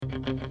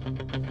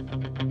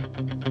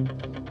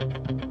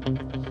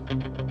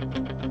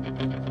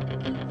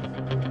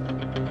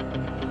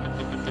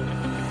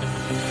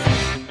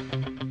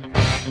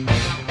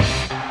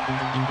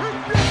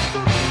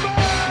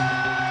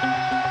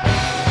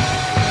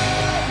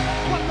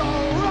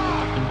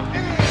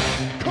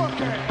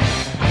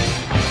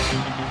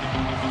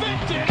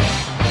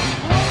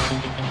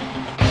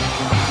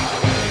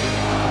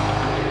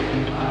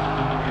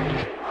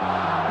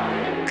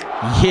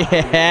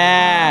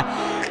Yeah.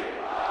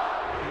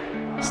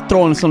 Just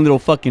throwing some little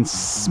fucking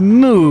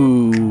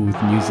smooth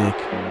music.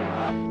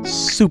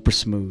 Super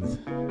smooth.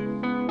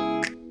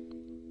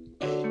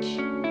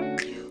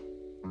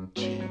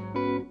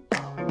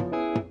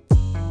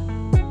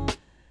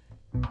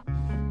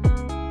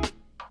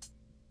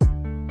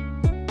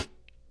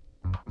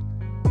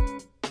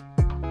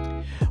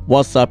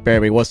 What's up,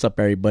 everybody? What's up,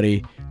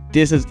 everybody?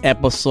 This is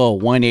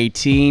episode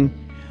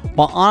 118.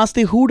 But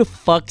honestly, who the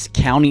fuck's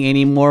counting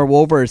anymore?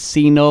 We're over at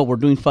C-Note. We're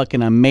doing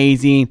fucking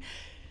amazing.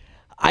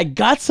 I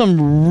got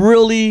some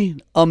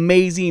really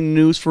amazing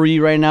news for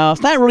you right now.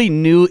 It's not really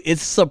new.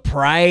 It's a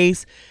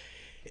surprise.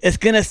 It's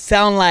going to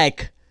sound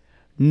like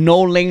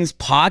No Lames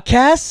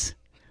Podcast,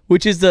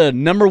 which is the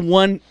number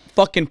one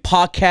fucking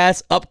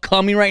podcast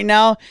upcoming right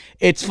now.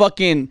 It's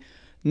fucking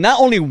not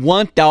only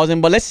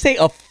 1,000, but let's say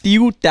a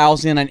few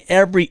thousand on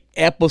every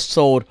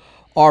episode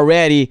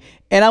already.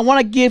 And I want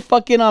to give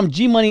fucking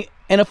G Money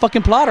and a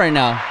fucking plot right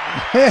now.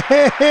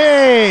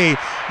 Hey,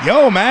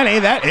 yo, man, hey,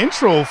 that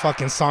intro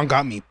fucking song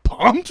got me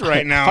pumped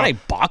right now. I thought I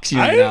box you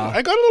right now.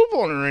 I got a little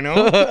boner right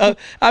now.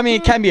 I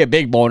mean, it can be a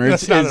big boner.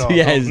 That's not at all.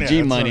 Yeah, it's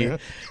G Money.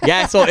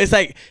 Yeah, so it's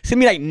like, send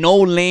me like No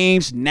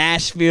Lames,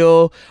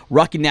 Nashville,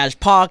 Rocky Nash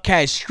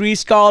Podcast, Street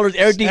Scholars,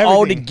 everything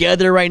all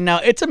together right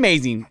now. It's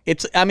amazing.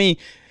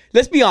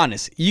 Let's be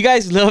honest. You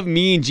guys love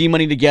me and G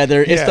Money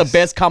together. It's the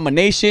best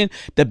combination,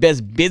 the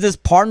best business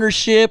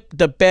partnership,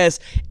 the best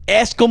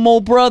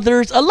Eskimo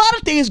brothers. A lot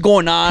of things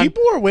going on.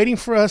 People are waiting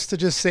for us to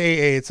just say,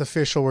 hey, it's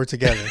official, we're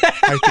together.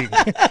 I think.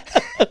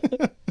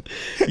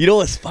 You know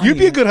what's funny? You'd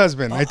be a good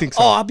husband. I think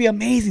so. Oh, I'll be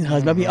amazing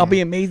husband. I'll be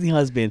amazing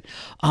husband.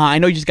 I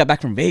know you just got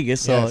back from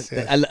Vegas, so Yes.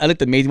 I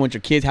looked amazing with your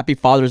kids. Happy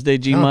Father's Day,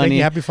 G Money. Thank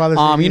you. Happy Father's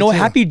Day. You know what?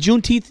 Happy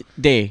Juneteenth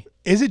Day.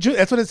 Is it June?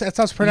 That's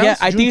how it's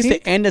pronounced? Yeah, I think it's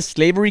the end of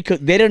slavery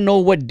because they don't know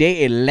what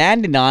day it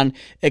landed on.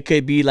 It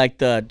could be like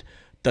the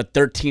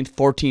 13th,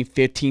 14th,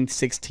 15th,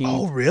 16th.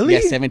 Oh, really?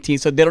 Yeah, 17th.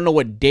 So they don't know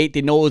what date.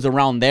 They know it was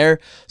around there.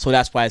 So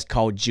that's why it's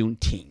called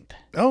Juneteenth.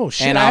 Oh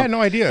shit! I had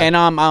no idea. And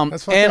I'm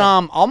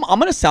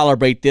gonna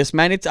celebrate this,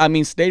 man.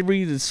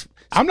 Slavery is.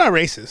 I'm not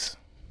racist.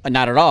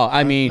 Not at all.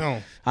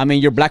 No.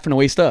 You're black from the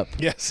waist up.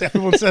 Yes,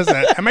 everyone says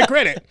that. And my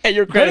credit. And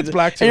your credit's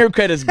black too. And your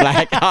credit's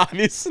black,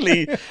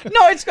 obviously.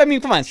 No,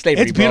 come on,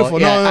 slavery. It's beautiful.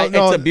 Bro.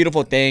 No. It's a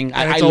beautiful thing.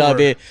 I it's love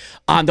over. it.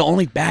 The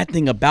only bad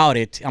thing about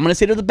it, I'm gonna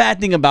say there's a bad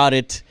thing about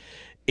it,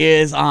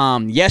 is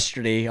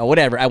yesterday or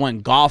whatever I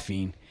went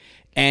golfing,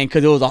 and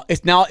because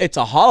it's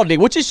a holiday,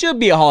 which it should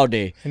be a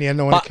holiday. And you had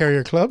no one to carry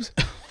your clubs?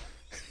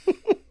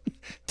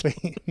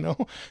 Wait, no.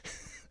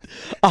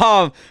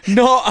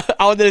 No,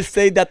 I was gonna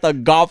say that the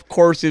golf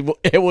course it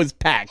was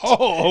packed.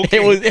 Oh, okay.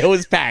 It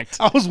was packed.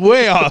 I was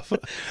way off. I'm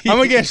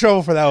gonna get in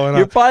trouble for that one.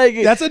 You're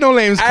probably That's a No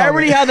Lames comment. I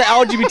already have the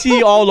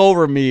LGBT all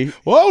over me.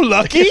 Whoa,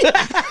 Lucky.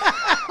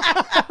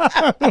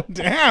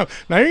 Damn.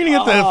 Now you're gonna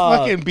get the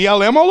fucking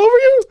BLM all over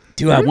you?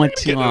 Dude, I went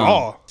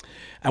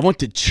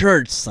to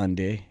church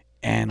Sunday,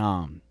 and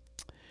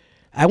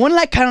I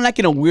went kind of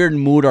in a weird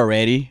mood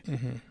already.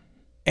 Mm-hmm.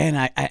 And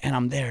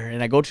I'm there,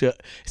 and I go to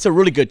it's a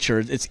really good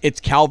church. It's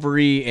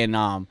Calvary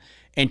and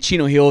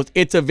Chino Hills.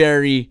 It's a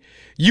very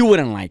you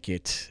wouldn't like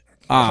it.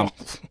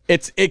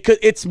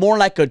 It's more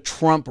like a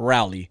Trump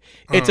rally.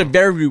 It's a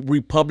very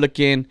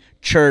Republican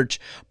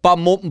church, but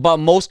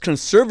most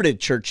conservative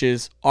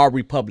churches are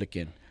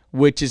Republican,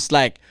 which is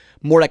like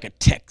more like a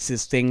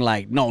Texas thing.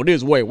 Like, no, this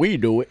is the way we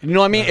do it. You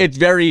know what I mean?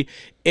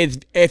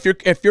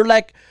 If you're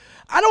like.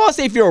 I don't want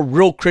to say if you're a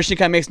real Christian,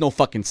 kind of makes no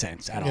fucking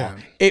sense at all.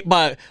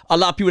 But a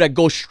lot of people that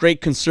go straight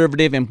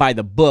conservative and by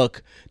the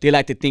book, they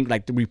like to think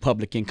like the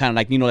Republican, kind of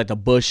like, like the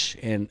Bush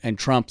and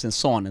Trumps and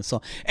so on and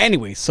so.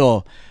 Anyway,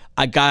 so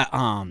I got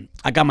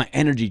my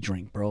energy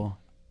drink, bro,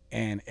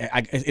 and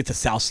it's a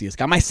Celsius.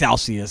 Got my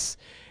Celsius.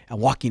 And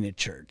walking to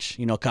church,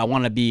 cause I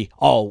want to be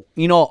all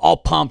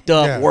pumped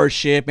up,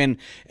 worship, and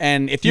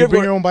if you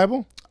bring your own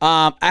Bible.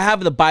 I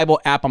have the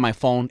Bible app on my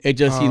phone. It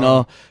just,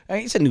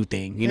 it's a new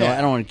thing. I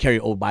don't want to carry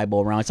old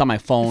Bible around. It's on my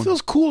phone. It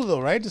feels cool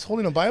though, right? Just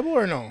holding a Bible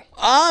or no?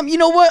 You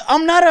know what?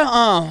 I'm not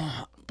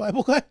a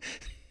Bible guy.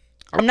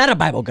 I'm not a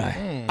Bible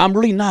guy. I'm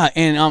really not.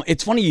 And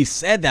it's funny you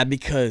said that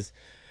because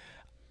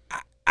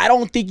I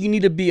don't think you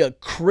need to be a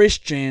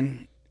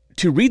Christian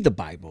to read the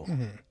Bible.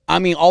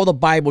 Mm-hmm. All the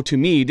Bible to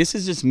me, this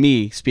is just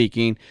me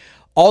speaking.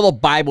 All the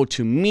Bible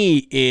to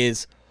me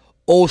is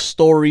old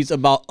stories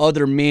about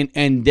other men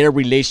and their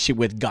relationship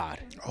with God.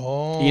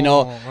 Oh,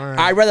 right.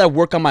 I'd rather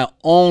work on my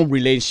own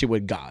relationship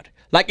with God.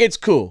 Like, it's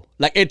cool.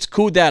 Like, it's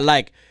cool that,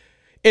 like,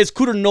 it's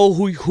cool to know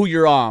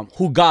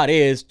who God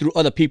is through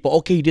other people.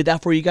 Okay, he did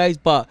that for you guys,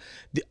 but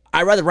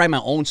I'd rather write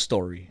my own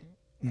story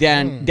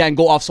than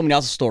go off somebody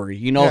else's story,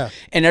 Yeah.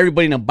 And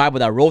everybody in the Bible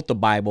that wrote the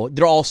Bible,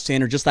 they're all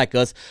sinners just like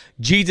us.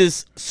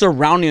 Jesus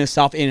surrounding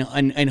himself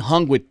and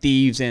hung with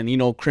thieves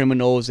and,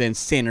 criminals and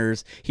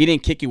sinners. He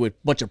didn't kick it with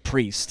a bunch of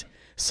priests.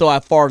 So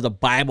as far as the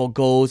Bible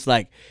goes,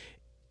 like,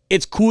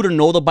 it's cool to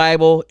know the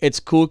Bible. It's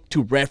cool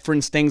to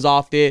reference things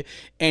off it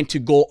and to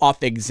go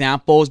off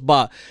examples.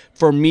 But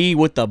for me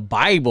with the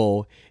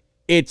Bible,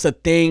 it's a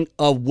thing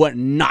of what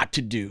not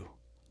to do.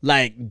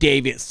 like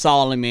David,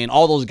 Solomon,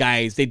 all those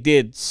guys, they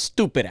did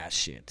stupid ass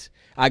shit.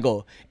 I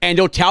go, and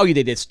they'll tell you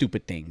they did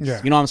stupid things.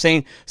 Yeah. You know what I'm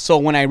saying? So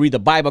when I read the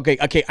Bible,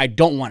 okay, I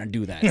don't want to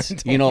do that.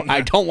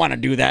 I don't want to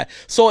do that.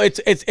 So it's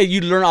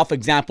you learn off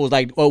examples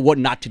like what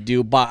not to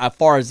do. But as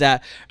far as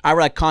that, I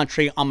would like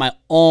concentrate on my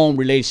own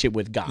relationship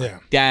with God. Yeah.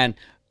 Then,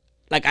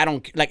 like I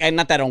don't like,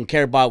 not that I don't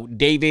care about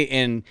David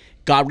and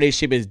God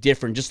relationship is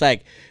different. Just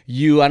like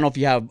you, I don't know if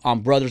you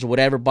have brothers or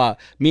whatever, but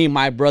me and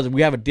my brother,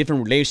 we have a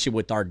different relationship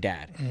with our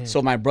dad.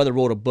 So my brother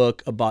wrote a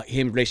book about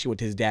his relationship with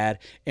his dad,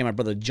 and my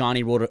brother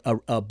Johnny wrote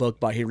a book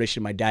about his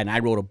relationship with my dad, and I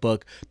wrote a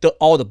book.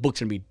 All the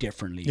books are gonna be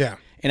differently. Yeah.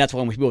 And that's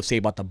why when people say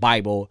about the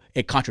Bible,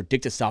 it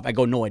contradicts itself. I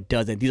go, no, it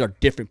doesn't. These are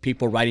different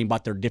people writing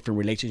about their different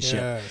relationship.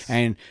 Yes.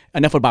 And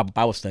enough about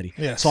Bible study.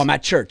 Yes. So I'm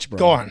at church, bro.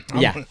 Go on.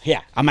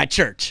 I'm at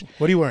church.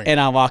 What are you wearing? And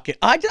I'm walking.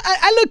 I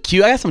look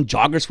cute. I got some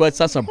jogger sweats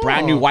on, some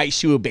brand new white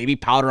shoe with baby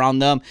powder on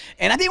them.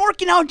 And I've been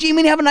working out,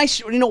 Jimmy. They have a nice,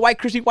 white,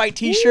 crispy white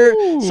T-shirt.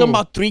 Ooh. Some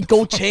about 3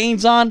 gold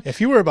chains on. If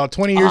you were about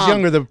 20 years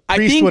younger, the I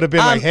priest think, would have been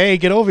like, hey,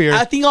 get over here.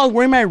 I think I was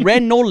wearing my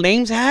red no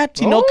names hat,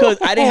 because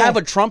I didn't have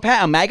a Trump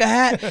hat, a MAGA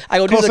hat. I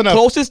go, this is the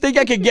closest thing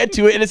I could get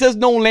to it. And it says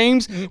no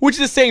names, which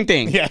is the same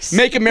thing. Yes.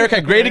 Make America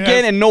great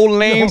again and no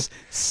names.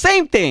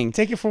 Same thing.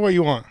 Take it for what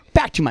you want.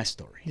 Back to my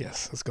story.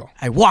 Yes, let's go.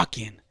 I walk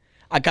in.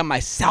 I got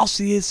my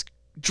Celsius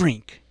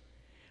drink.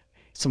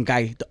 Some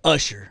guy, the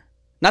usher.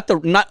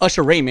 Not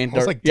Usher Raymond. I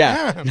was like,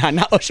 damn.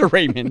 Not Usher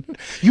Raymond.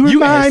 You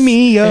remind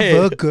me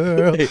of a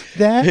girl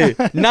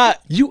that...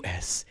 Not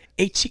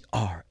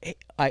USHER.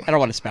 I don't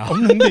want to spell. Tell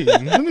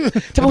me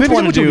what you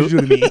want to do.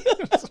 to me.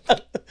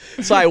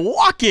 So I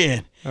walk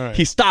in. Right.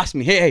 He stops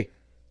me. Hey.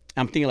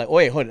 I'm thinking like, oh,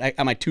 wait, hold on.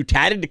 Am I too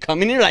tatted to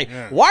come in here? Like,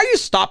 why are you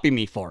stopping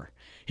me for?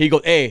 He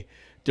goes, hey,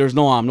 there's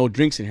no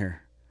drinks in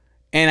here.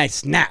 And I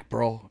snap,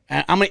 bro.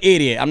 I'm an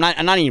idiot. I'm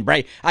not even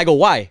bright. I go,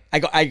 why? I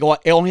go. I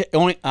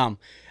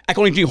can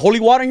only drink holy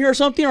water in here or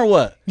something or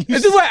what?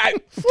 This is why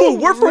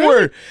word for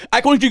word.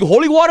 I can only drink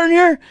holy water in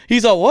here.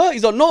 He's like, what?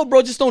 He's like, no,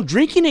 bro, just don't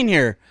drink it in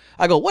here.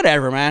 I go,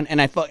 whatever, man.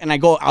 And I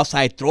go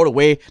outside, throw it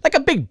away like a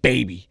big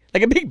baby.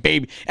 Like a big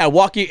baby. And I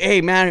walk in,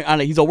 hey, man.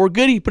 He's like, we're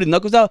good. He put his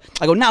knuckles out.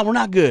 I go, nah, we're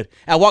not good.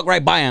 And I walk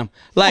right by him.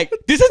 Like,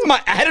 this is my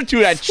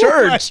attitude at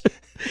church.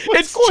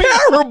 It's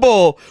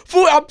terrible.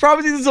 Fool, I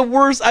promise you this is the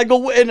worst. I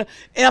go, and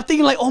I'm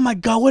thinking like, oh, my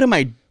God, what am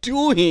I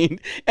doing?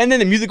 And then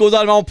the music goes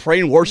on, and I'm all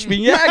praying,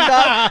 worshiping. Yeah,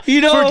 God,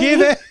 Forgive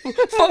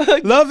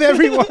it. Love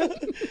everyone.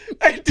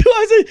 I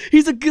said,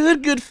 he's a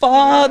good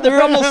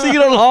father. I'm not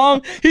singing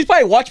along. He's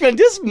probably watching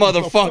this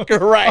motherfucker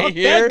right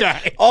here.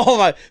 That guy. Oh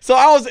my! So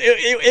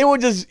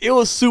it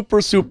was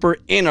super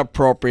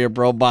inappropriate,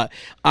 bro. But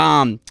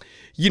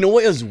you know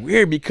what? It was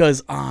weird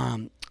because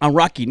on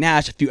Rocky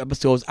Nash a few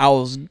episodes, I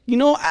was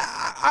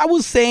I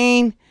was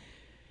saying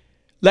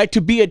like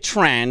to be a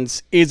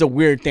trans is a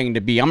weird thing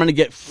to be. I'm gonna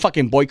get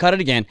fucking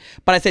boycotted again.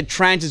 But I said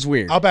trans is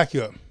weird. I'll back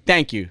you up.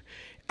 Thank you.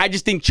 I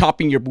just think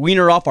chopping your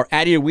wiener off or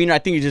adding your wiener, I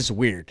think it's just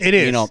weird. It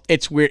is.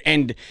 It's weird.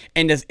 And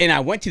I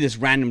went to this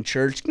random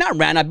church. Not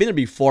random, I've been there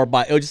before,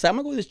 but it was just like, I'm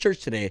going to go to this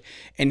church today.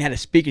 And had a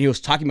speaker. He was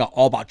talking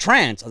all about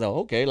trans. I was like,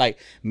 okay, like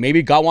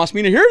maybe God wants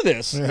me to hear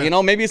this.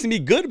 Yeah. Maybe it's going to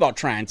be good about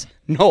trans.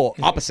 No,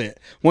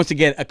 opposite. Once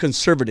again, a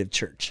conservative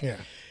church. Yeah.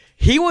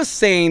 He was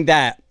saying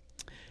that,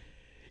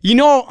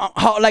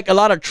 how like a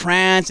lot of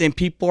trans and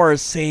people are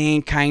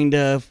saying kind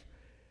of,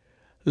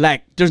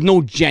 like, there's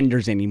no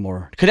genders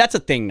anymore. Because that's a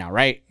thing now,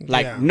 right?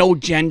 Like, no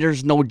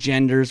genders,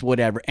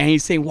 whatever. And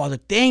he's saying, well, the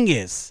thing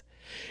is,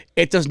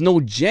 if there's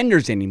no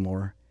genders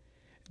anymore,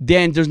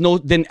 then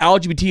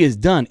LGBT is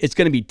done. It's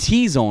going to be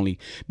T's only.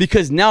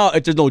 Because now,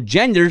 if there's no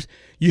genders,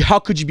 how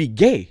could you be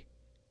gay?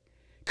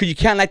 Because you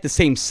can't like the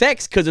same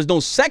sex because there's no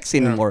sex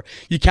anymore.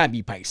 Yeah. You can't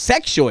be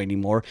bisexual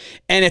anymore.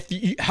 And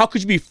how could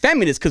you be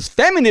feminist? Because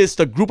feminists,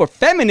 the group of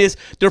feminists,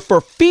 they're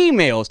for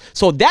females.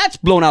 So that's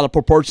blown out of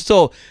proportion.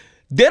 So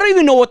they don't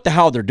even know what the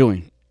hell they're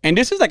doing. And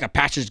this is like a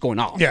pastor just going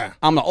off. Yeah.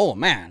 I'm like, oh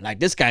man, like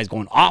this guy's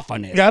going off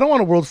on it. Yeah, I don't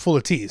want a world full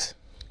of T's.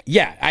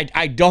 Yeah,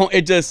 I don't.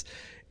 It's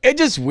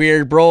just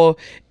weird, bro.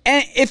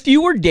 And if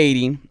you were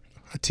dating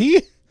a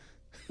T,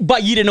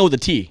 but you didn't know the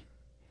T,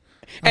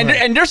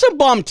 and there's some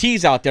bomb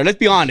T's out there. Let's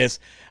be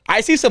honest.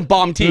 I see some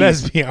bomb T's.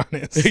 Let's be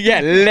honest. Yeah,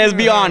 let's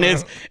be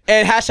honest.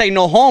 And hashtag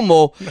no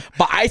homo.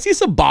 But I see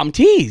some bomb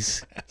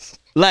T's.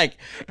 Like,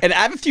 and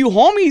I have a few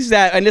homies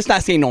that, and it's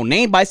not saying no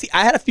name, but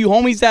I had a few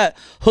homies that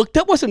hooked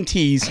up with some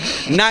T's,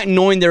 not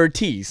knowing they were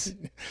T's.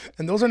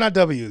 And those are not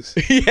W's.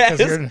 Yes.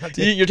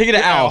 You're taking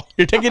an L.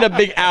 You're taking a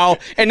big L.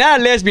 And not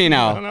a lesbian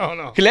L.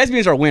 No.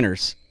 Lesbians are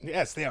winners.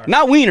 Yes, they are.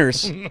 Not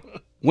wieners.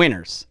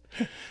 Winners.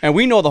 And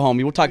we know the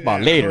homie. We'll talk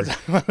about it later.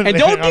 And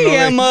don't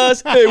DM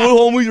us. Hey, what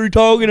homies are we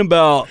talking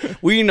about?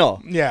 We know.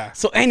 Yeah.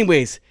 So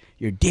anyways,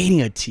 you're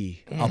dating a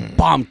T, a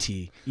bomb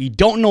T. You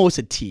don't know it's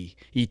a T.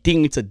 You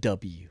think it's a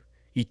W.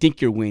 You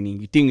think you're winning.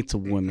 You think it's a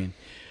woman.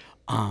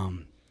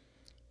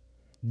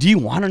 Do you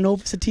want to know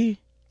if it's a T?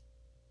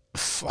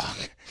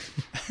 Fuck.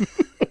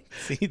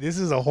 See, this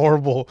is a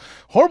horrible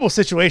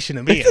situation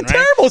to be It's in, a right?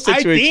 terrible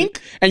situation. I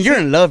think, and you're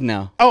in love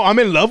now. oh, I'm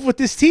in love with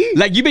this tea?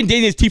 Like, you've been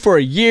dating this T for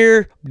a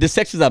year. The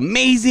sex is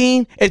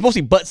amazing. It's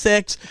mostly butt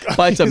sex,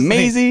 but it's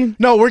amazing.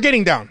 No, we're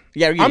getting down.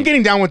 Yeah, we're getting- I'm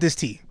getting down with this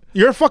tea.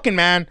 You're a fucking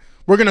man.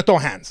 We're going to throw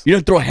hands. You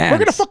don't throw hands. We're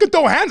going to fucking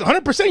throw hands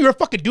 100%. You're a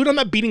fucking dude. I'm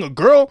not beating a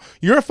girl.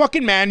 You're a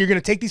fucking man. You're going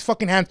to take these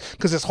fucking hands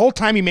because this whole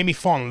time you made me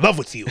fall in love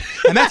with you.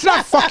 And that's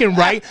not fucking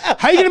right.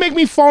 How are you going to make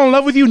me fall in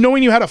love with you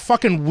knowing you had a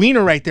fucking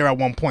wiener right there at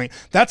one point?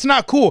 That's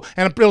not cool.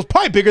 And it was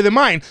probably bigger than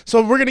mine.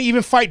 So we're going to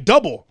even fight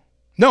double.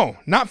 No,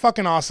 not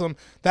fucking awesome.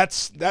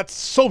 That's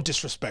so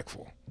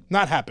disrespectful.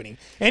 Not happening.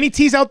 Any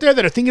T's out there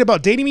that are thinking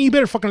about dating me, you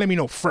better fucking let me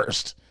know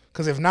first.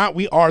 Because if not,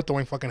 we are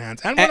throwing fucking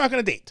hands. And we're not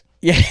going to date.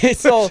 Yeah,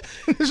 so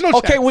There's no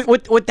okay.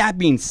 chance. With that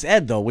being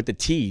said, though, with the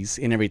T's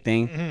and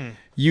everything,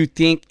 you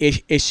think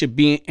it should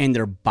be in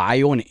their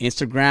bio on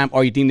Instagram,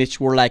 or you think that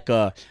you were like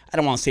I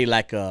don't want to say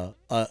like a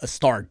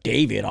Star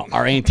David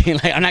or anything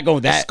like. I'm not going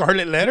with that.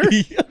 Scarlet letter?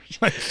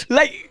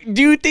 Like,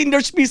 do you think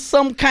there should be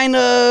some kind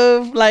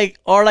of like,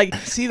 or like?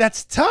 See,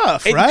 that's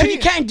tough, right? You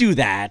can't do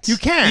that. You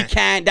can't. You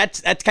can't.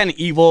 That's kind of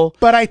evil.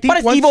 But I think But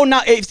it's once- evil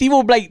not. It's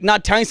evil like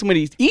not telling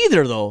somebody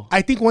either, though.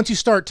 I think once you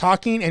start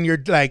talking and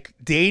you're like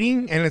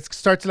dating and it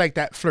starts like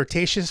that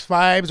flirtatious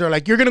vibes or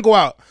like you're gonna go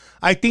out,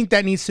 I think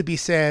that needs to be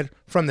said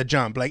from the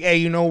jump. Like, hey,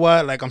 you know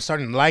what? Like, I'm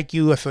starting to like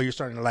you. I feel you're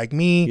starting to like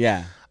me.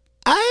 Yeah.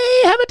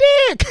 I have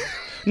a dick.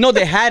 No,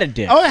 they had a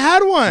dick. Oh, I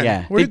had one.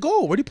 Yeah. Where'd it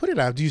go? Where'd you put it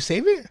at? Do you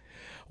save it?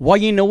 Well,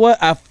 you know what?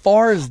 As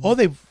far as Oh,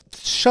 they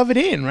shove it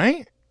in,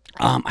 right?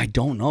 I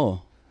don't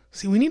know.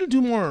 See, we need to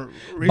do more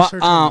But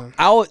research. on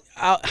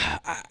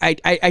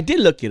I did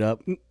look it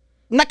up,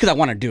 not because I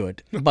want to do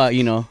it, but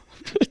you know,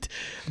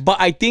 but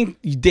I think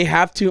they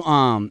have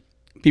to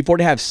before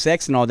they have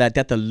sex and all that, they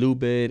have to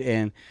lube it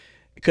and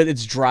because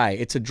it's dry,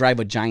 it's a dry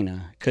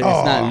vagina because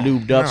it's not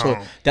lubed up, so no.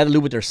 they have to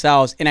lube it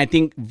themselves. And I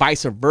think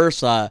vice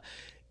versa,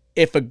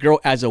 if a girl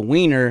has a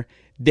wiener,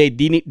 they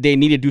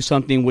need to do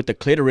something with the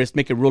clitoris,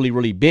 make it really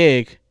really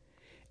big.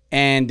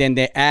 And then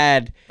they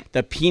add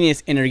the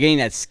penis and they're getting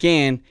that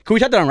skin. Cause we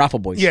talked about it on Raffle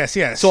Boys. Yes,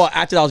 yes. So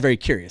after that, I was very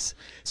curious.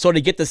 So to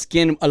get the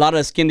skin, a lot of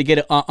the skin to get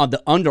it on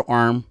the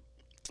underarm,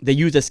 they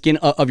use the skin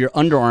of your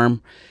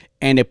underarm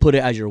and they put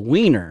it as your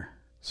wiener.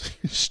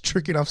 just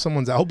tricking off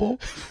someone's elbow.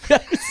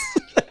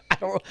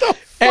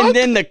 And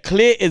then the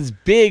clit is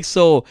big,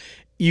 so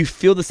you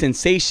feel the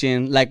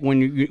sensation like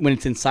when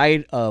it's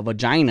inside a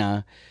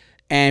vagina.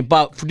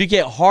 But for to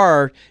get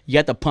hard, you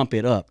have to pump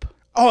it up.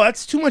 Oh,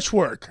 that's too much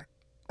work,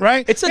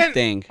 right? It's a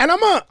thing. And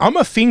I'm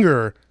a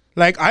fingerer.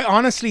 Like, I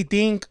honestly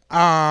think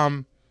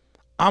I'm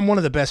one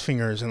of the best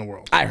fingerers in the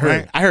world. I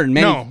heard right?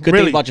 many good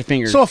things about your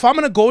fingers. So if I'm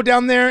gonna go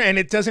down there and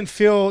it doesn't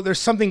feel there's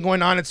something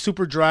going on, it's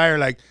super dry or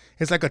like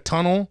it's like a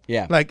tunnel.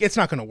 Yeah. Like it's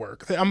not gonna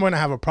work. I'm gonna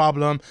have a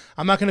problem.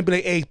 I'm not gonna be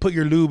like, hey, put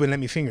your lube and let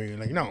me finger you.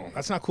 Like, no,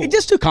 that's not cool. It's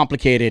just too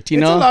complicated, you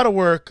it's know. a lot of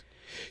work.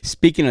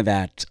 Speaking of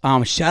that,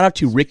 shout out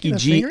to Ricky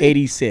Speaking of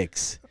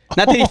G86.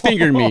 Not that he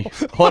fingered me.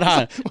 Hold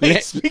on.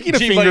 Wait, speaking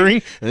of G-Money,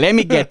 fingering. let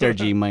me get there,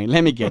 G-Money.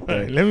 Let me get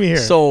there. Let me hear it.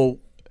 So,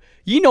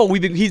 you know,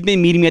 he's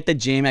been meeting me at the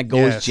gym at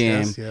Gold's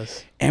Gym,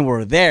 Yes. and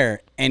we're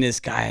there, and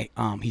this guy,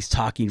 he's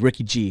talking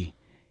Ricky G.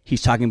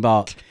 He's talking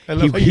about I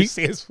love how you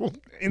say his full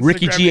Instagram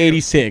Ricky name.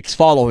 G86.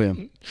 Follow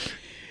him.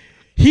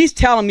 He's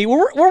telling me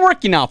we're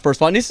working out, first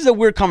of all, and this is a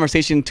weird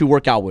conversation to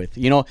work out with,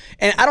 you know.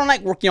 And I don't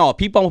like working out with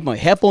people. I'm with my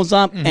headphones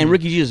on, and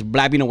Ricky G is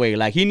blabbing away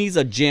like he needs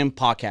a gym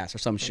podcast or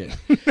some shit.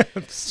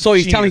 So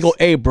he's telling me, Genius.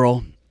 "Go, hey,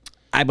 bro,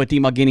 I've been thinking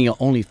about getting an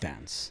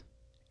OnlyFans,"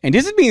 and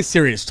this is being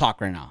serious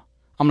talk right now.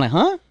 I'm like,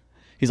 "Huh?"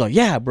 He's like,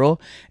 "Yeah, bro,"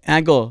 and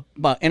I go,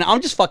 and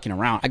I'm just fucking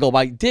around. I go,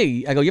 "But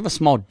dick," I go, "You have a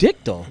small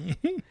dick though."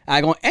 I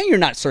go, "And you're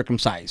not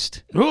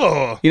circumcised."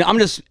 Ugh. You know, I'm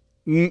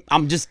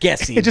just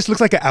guessing. It just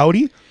looks like an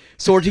Audi.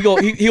 So he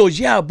goes,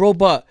 yeah, bro,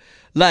 but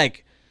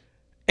like,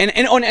 and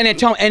I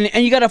tell him,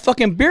 and you got a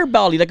fucking beer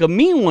belly, like a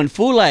mean one,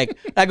 fool. Like,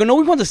 I go, no,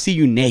 we want to see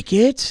you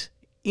naked,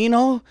 you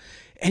know.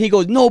 And he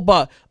goes, no,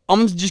 but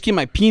I'm just getting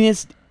my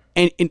penis,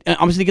 and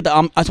I'm just gonna get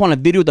I just want a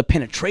video of the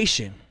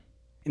penetration,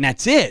 and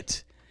that's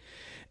it.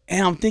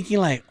 And I'm thinking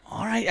like,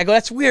 all right, I go,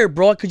 that's weird,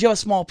 bro, because you have a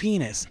small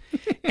penis.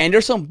 And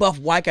there's some buff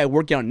white guy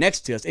working out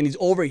next to us, and he's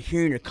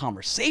overhearing your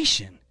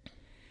conversation.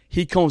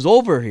 He comes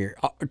over here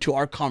to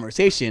our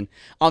conversation.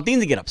 I'm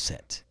thinking to get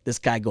upset. This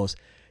guy goes,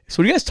 so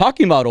what are you guys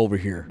talking about over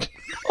here?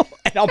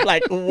 And I'm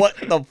like, what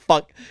the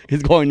fuck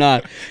is going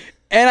on?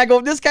 And I go,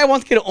 this guy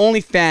wants to get an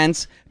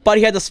OnlyFans, but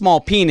he has a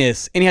small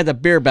penis and he has a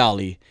beer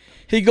belly.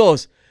 He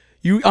goes,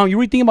 you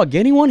really thinking about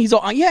getting one? He's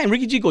like, yeah. And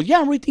Ricky G goes, yeah,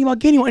 I'm really thinking about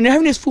getting one. And they're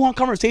having this full-on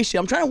conversation.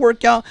 I'm trying to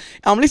work out.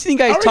 I'm listening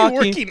to you guys How are you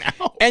talking. working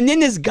out? And then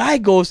this guy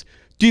goes,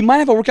 do you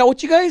mind if I work out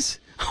with you guys?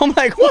 I'm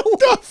like, what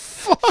the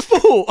fuck?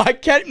 Fool, I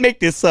can't make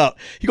this up.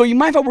 He goes, you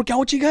mind if I work out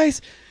with you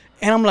guys?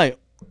 And I'm like,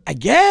 I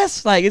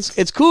guess. Like,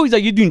 it's cool. He's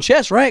like, you're doing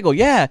chest, right? I go,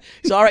 yeah.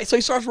 He's all right. So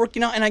he starts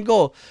working out, and I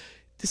go,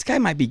 this guy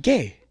might be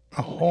gay.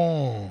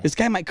 Oh. This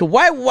guy might, cause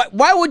why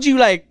would you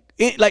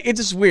it's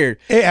just weird.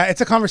 Yeah, it's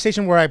a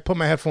conversation where I put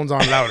my headphones on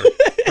louder,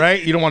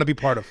 right? You don't want to be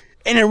part of.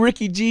 And then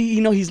Ricky G,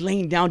 he's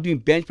laying down doing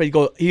bench, but he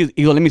go,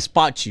 let me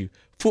spot you.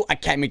 Fool, I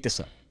can't make this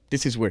up.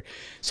 This is weird.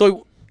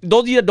 So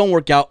those of you that don't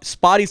work out,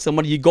 spotting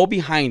somebody, you go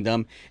behind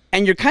them,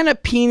 and your kind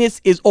of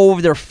penis is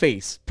over their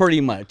face, pretty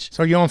much.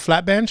 So you're on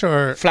flat bench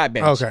or? Flat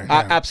bench. Okay.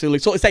 Yeah. Absolutely.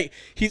 So it's like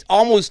he's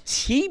almost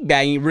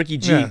teabagging Ricky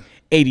G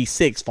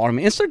 86. Follow him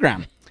on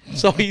Instagram.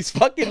 So he's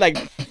fucking like,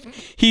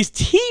 he's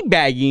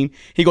teabagging.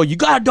 He go, you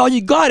got it, dog, you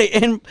got it.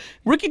 And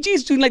Ricky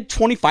G's doing like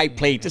 25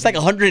 plates. It's like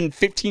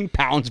 115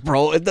 pounds,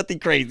 bro. It's nothing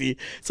crazy.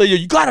 So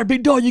you got it,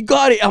 big dog, you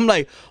got it. I'm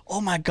like, oh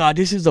my God,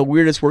 this is the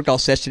weirdest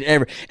workout session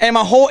ever. And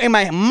in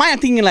my mind, I'm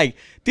thinking like,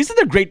 this is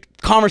a great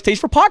conversation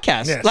for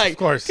podcasts. Yes, like, of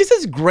course. This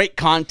is great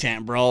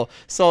content, bro.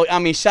 So,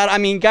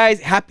 guys,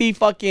 happy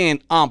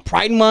fucking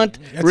Pride Month.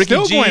 It's Ricky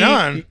still G, going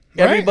on.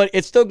 Everybody,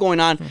 it's still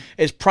going on.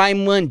 It's Pride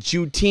Month,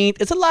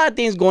 Juneteenth. It's a lot of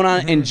things going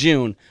on in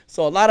June.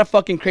 So a lot of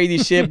fucking crazy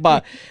shit.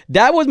 But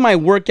that was my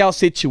workout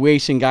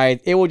situation,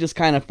 guys. It was just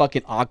kind of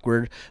fucking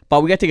awkward.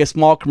 But we got to take a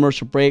small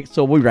commercial break.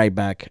 So we'll be right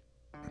back.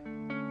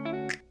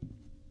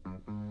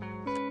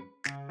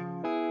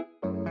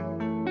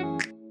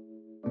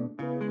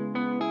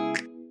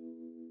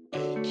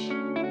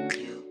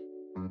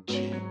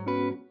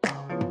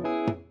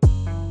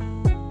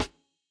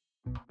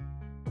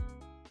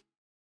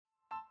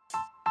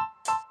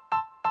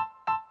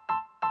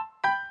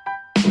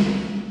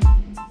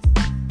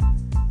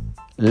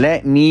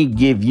 Let me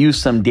give you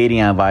some dating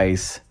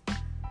advice.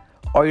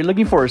 Are you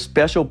looking for a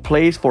special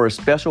place for a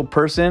special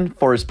person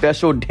for a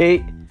special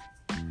date?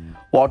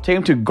 Well, take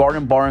them to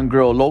Garden Bar and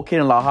Grill,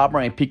 located in La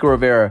Habra and Pico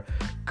Rivera.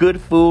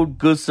 Good food,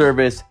 good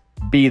service.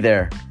 Be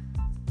there.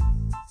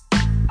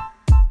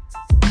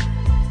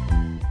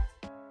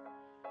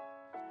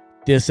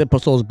 This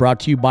episode is brought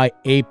to you by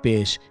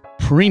Apish,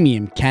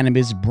 premium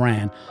cannabis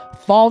brand.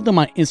 Follow them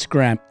on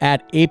Instagram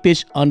at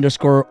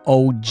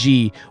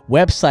apish_OG.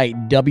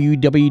 Website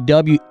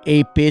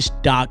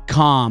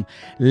www.apish.com.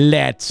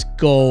 Let's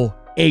go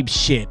ape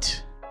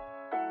shit.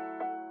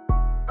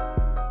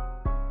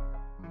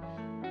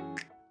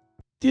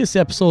 This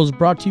episode is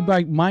brought to you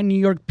by My New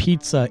York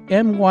Pizza,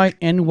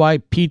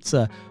 MYNY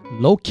Pizza,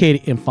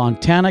 located in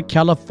Fontana,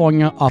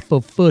 California, off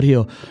of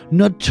Foothill.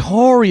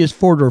 Notorious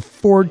for their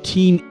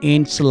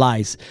 14-inch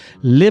slice.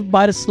 Live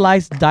by the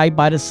slice, die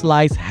by the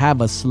slice,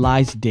 have a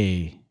slice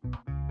day.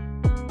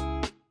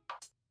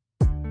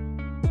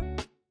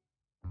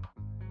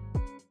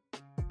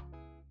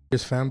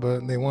 This fan,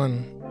 but they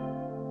won.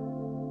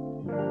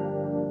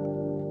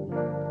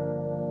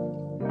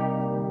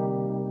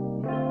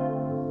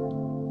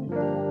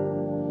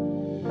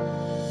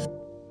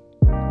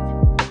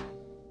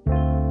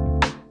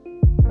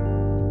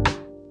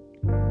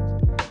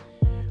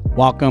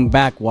 Welcome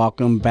back.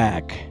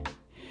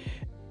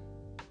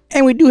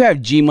 And we do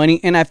have G Money,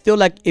 and I feel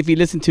like if you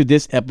listen to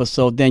this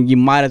episode, then you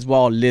might as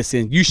well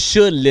listen. You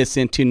should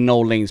listen to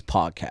No Lanes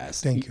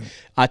podcast. Thank you.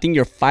 I think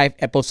you're 5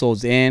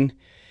 episodes in,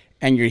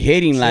 and you're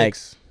hitting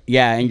 6.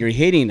 and you're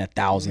hitting the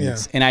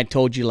thousands. Yeah. And I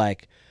told you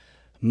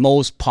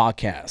most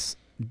podcasts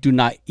do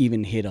not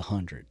even hit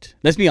 100.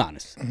 Let's be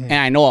honest. Mm-hmm. And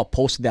I know I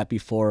posted that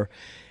before,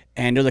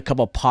 and there's a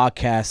couple of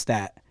podcasts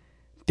that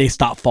they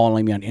stopped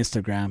following me on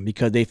Instagram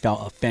because they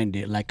felt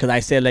offended. Because I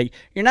said,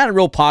 you're not a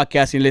real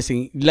podcast, you're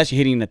listening unless you're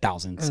hitting the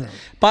thousands. Mm.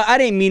 But I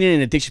didn't mean it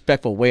in a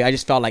disrespectful way. I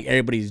just felt like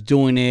everybody's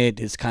doing it.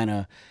 It's kind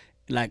of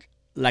like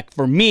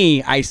for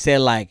me, I said,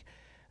 I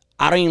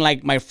don't even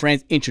like my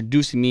friends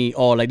introducing me.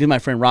 Oh, this is my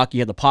friend Rocky,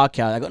 had the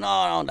podcast. I go,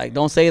 no,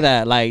 don't say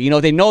that. They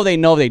know,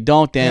 they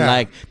don't.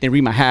 Then, they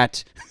read my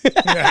hat.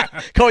 Yeah.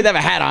 Go have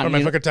a hat on. Or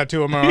my fucking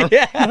tattoo on my arm.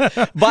 Yeah.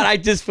 But I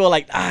just feel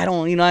like, I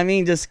don't, you know what I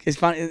mean? Just, it's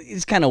fun.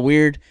 It's kind of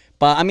weird.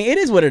 But I mean, it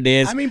is what it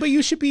is. I mean, but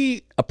you should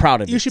be proud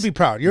of it. You should be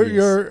proud.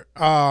 Your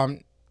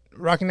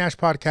Rocky Nash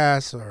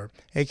podcast or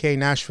AK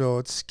Nashville,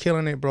 it's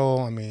killing it, bro.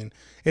 I mean,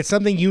 it's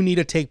something you need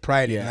to take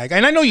pride in.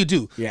 And I know you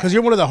do, because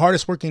you're one of the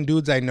hardest working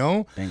dudes I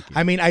know. Thank you.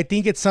 I mean, I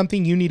think it's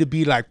something you need to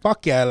be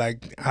fuck yeah.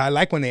 I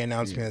like when they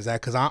announce me as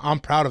that, because I'm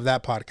proud of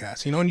that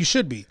podcast, and you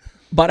should be.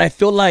 But I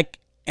feel like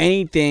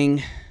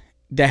anything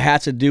that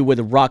has to do with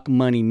Rock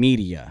Money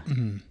Media,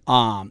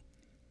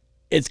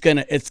 it's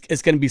gonna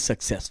be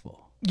successful.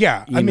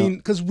 Yeah, I mean,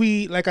 because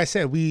like I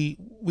said, we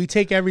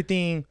take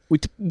everything. We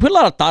put a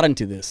lot of thought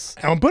into this.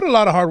 And we put a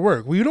lot of hard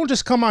work. We don't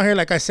just come out here,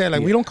 like I said,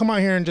 we don't come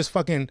out here and just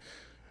fucking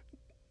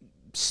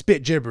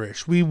spit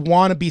gibberish. We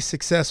want to be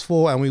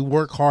successful, and we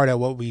work hard at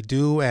what we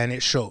do, and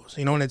it shows,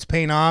 and it's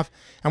paying off,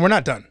 and we're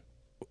not done.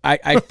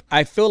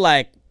 I feel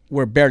like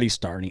we're barely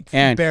starting.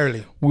 And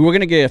barely. We were going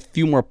to get a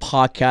few more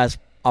podcasts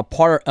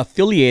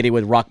affiliated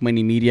with Rock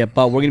Money Media,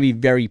 but we're going to be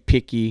very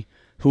picky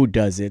who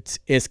does it.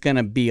 It's going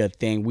to be a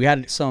thing. We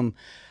had some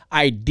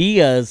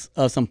ideas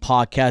of some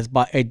podcasts,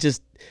 but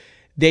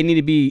they need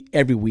to be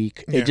every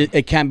week. Yeah.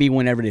 It can't be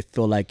whenever they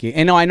feel like it.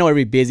 And I know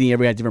everybody's busy,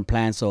 everybody has different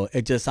plans, so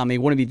we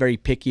want to be very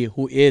picky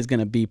who is going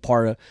to be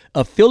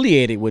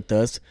affiliated with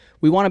us.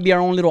 We want to be our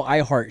own little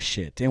iHeart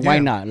shit. And why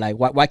not?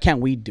 Why can't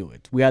we do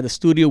it? We have the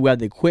studio, we have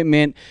the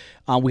equipment,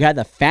 we have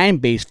the fan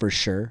base for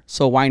sure,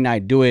 so why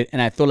not do it?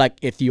 And I feel like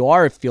if you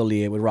are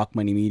affiliated with Rock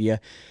Money Media,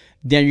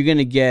 then you're going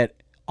to get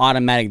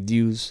automatic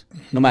views,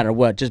 no matter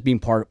what. Just be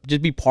part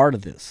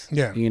of this.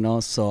 Yeah. You know.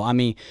 So I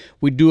mean,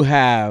 we do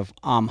have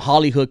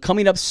Hollywood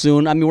coming up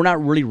soon. I mean, we're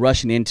not really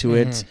rushing into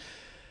it.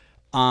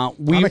 I'm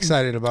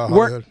excited about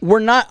Hollywood. We're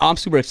not. I'm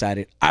super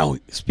excited.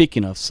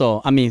 Speaking of,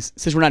 so I mean,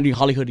 since we're not doing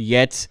Hollywood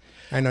yet,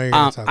 I know you're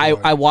gonna talk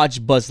about I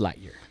watched Buzz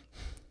Lightyear,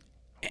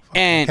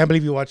 and I can't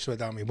believe you watched it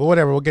without me. But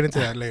whatever, we'll get into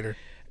that later.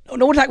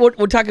 No, we're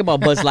talking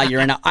about Buzz Lightyear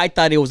right now. I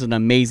thought it was an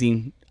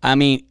amazing. I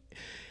mean,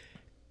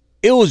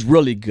 it was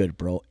really good,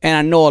 bro. And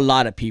I know a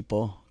lot of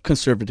people,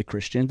 conservative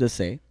Christians, that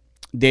say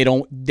they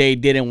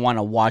didn't want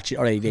to watch it,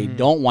 or they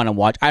don't want to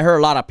watch. I heard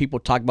a lot of people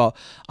talk about,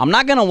 I'm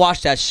not gonna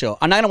watch that show.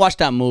 I'm not gonna watch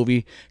that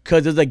movie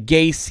because there's a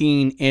gay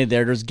scene in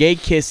there. There's gay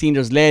kissing.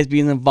 There's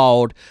lesbians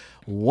involved.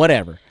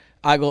 Whatever.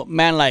 I go,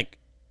 man, like,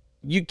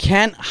 you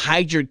can't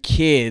hide your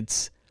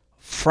kids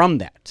from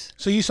that.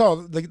 So you saw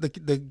the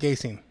gay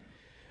scene?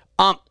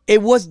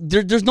 It was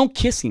there's no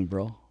kissing,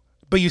 bro.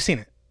 But you've seen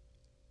it.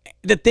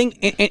 The thing,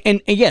 and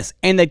yes,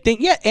 and the thing,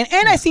 yeah,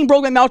 and I seen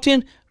Brokeback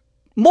Mountain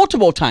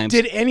multiple times.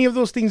 Did any of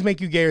those things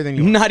make you gayer than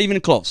you are? Not even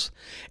close.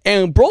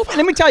 And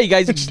let me tell you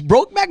guys,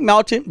 Brokeback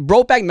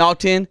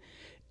Mountain,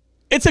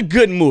 it's a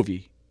good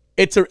movie.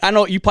 I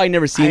know you probably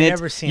never seen it.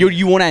 Never seen it.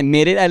 You won't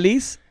admit it, at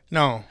least.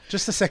 No,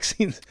 just the sex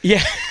scenes.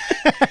 Yeah.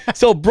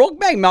 So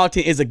Brokeback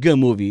Mountain is a good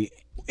movie.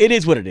 It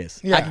is what it is.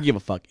 Yeah. I can give a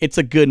fuck. It's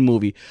a good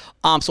movie.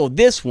 So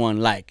this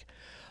one, like,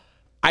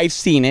 I've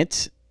seen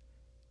it,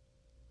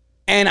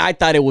 and I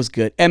thought it was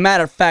good. And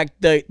matter of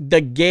fact, the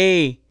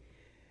gay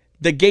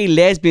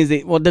lesbians,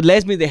 the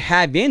lesbians they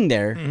have in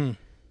there,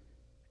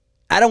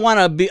 I'm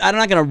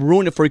not gonna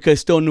ruin it for you because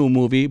it's still a new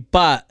movie,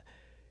 but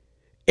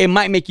it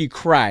might make you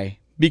cry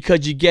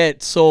because you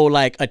get so,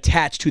 like,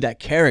 attached to that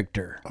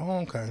character. Oh,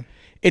 okay.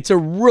 It's a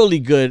really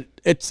good.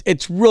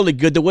 It's really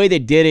good. The way they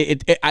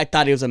did it, I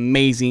thought it was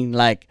amazing.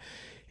 Like,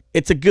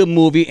 it's a good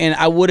movie, and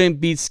I wouldn't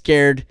be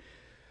scared.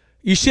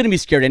 You shouldn't be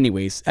scared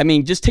anyways. I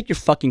mean, just take your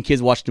fucking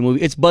kids, watch the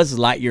movie. It's Buzz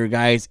Lightyear,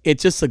 guys.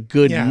 It's just a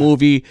good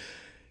movie.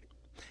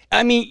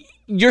 I mean,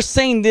 you're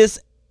saying this,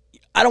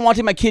 I don't want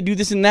to take my kid do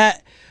this and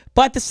that,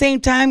 but at the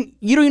same time,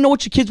 you don't even know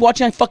what your kid's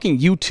watching on fucking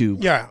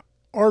YouTube. Yeah,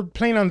 or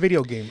playing on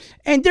video games.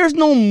 And there's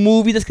no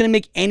movie that's gonna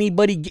make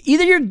anybody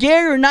either you're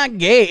gay or not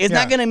gay. It's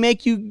not gonna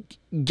make you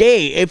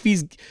gay.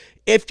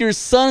 If your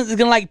son is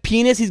gonna like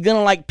penis, he's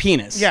gonna like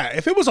penis. Yeah,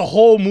 if it was a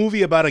whole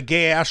movie about a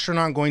gay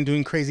astronaut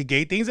doing crazy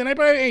gay things, then I'd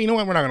be like, hey, you know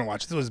what? We're not gonna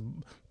watch. This was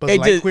Buzz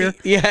Lightyear.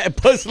 Yeah,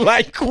 Buzz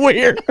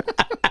Lightyear.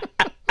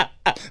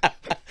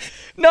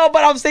 No,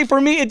 but I'm saying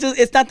for me,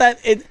 it's not that.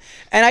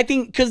 And I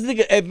think because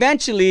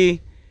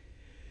eventually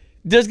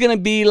there's gonna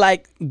be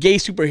like gay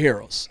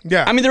superheroes.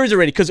 Yeah, I mean there is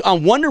already, because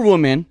on Wonder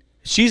Woman,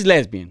 she's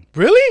lesbian.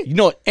 Really? You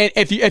know, and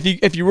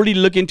if you really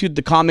look into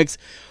the comics,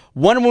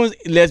 Wonder Woman's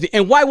lesbian.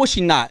 And why was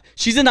she not?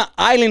 She's in an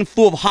island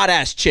full of hot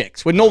ass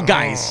chicks with no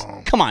guys.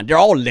 Come on, they're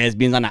all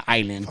lesbians on an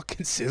island.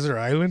 Fucking Scissor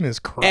Island is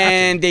cracking.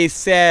 And they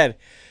said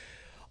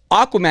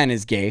Aquaman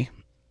is gay.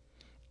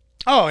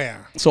 Oh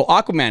yeah. So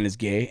Aquaman is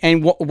gay,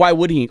 and why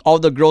would he? All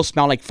the girls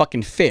smell like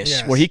fucking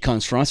fish where he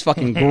comes from. It's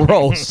fucking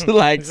gross.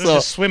 Like, so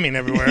just swimming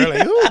everywhere.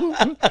 Like,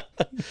 ooh.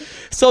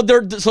 So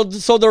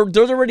there's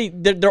already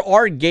there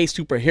are gay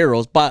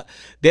superheroes, but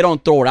they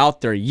don't throw it out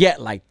there yet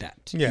like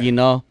that. Yeah. You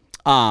know,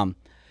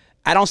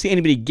 I don't see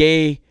anybody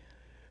gay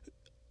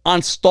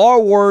on Star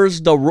Wars.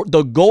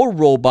 The Gold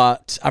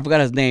Robot, I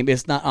forgot his name.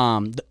 It's not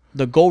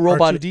the Gold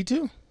Robot.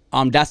 R2-D2?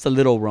 That's the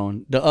little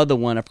one. The other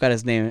one, I forgot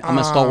his name. I'm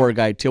a Star Wars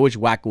guy too. I wish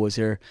Wacko was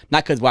here.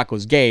 Not because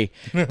Wacko's gay,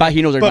 but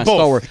he knows they're not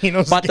Star Wars.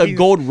 But the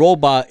Gold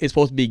Robot is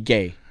supposed to be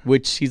gay,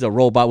 which he's a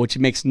robot, which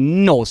makes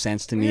no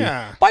sense to me.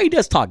 Yeah. But he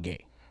does talk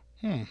gay.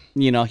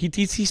 You know, he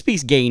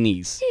speaks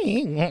gaynese.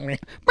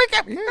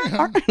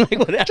 Like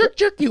whatever.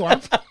 Jerk you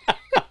off.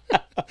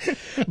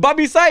 But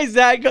besides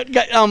that,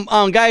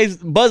 guys,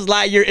 Buzz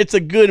Lightyear, it's a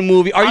good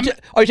movie. Are you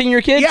taking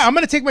your kids? Yeah, I'm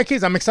gonna take my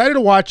kids. I'm excited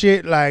to watch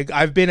it. Like,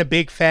 I've been a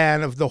big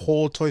fan of the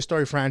whole Toy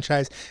Story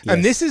franchise,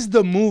 and this is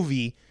the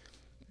movie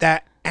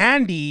that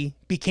Andy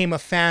became a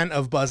fan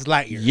of Buzz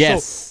Lightyear.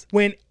 Yes. So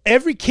when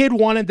every kid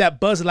wanted that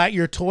Buzz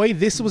Lightyear toy,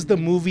 this was the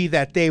movie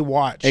that they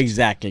watched.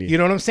 Exactly. You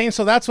know what I'm saying?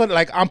 So that's what,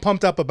 like, I'm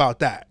pumped up about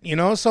that, you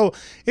know? So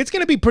it's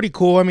going to be pretty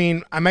cool. I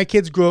mean, my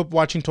kids grew up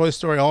watching Toy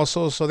Story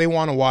also, so they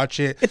want to watch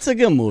it. It's a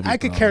good movie, I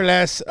could care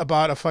less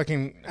about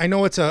I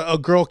know it's a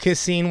girl kiss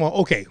scene. Well,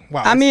 okay,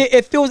 wow. I mean,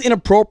 if it was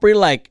inappropriate,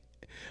 like,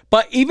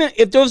 but even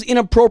if there was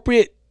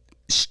inappropriate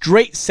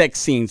straight sex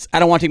scenes, I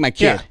don't want to take my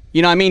kid. Yeah.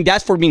 You know what I mean?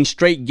 That's for being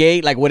straight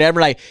gay, like whatever.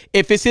 Like,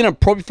 if it's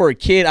inappropriate for a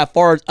kid as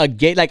far as a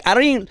gay, like, I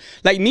don't even,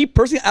 like, me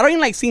personally, I don't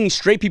even like seeing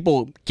straight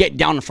people get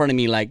down in front of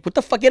me. Like, what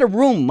the fuck? Get a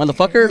room,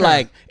 motherfucker. Yeah.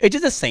 Like, it's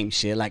just the same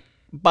shit. Like,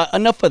 but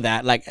enough of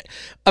that. Like,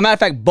 a matter of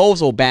fact,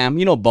 Bozo, Bam,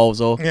 you know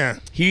Bozo. Yeah.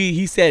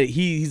 He said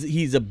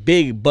he's a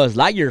big Buzz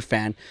Lightyear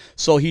fan,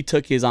 so he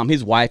took his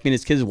wife and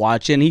his kids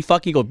watching. And he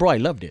fucking goes, bro, I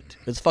loved it.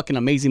 It's a fucking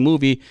amazing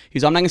movie.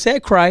 He's, I'm not gonna say I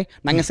cry, I'm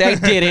not gonna say I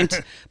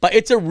didn't, but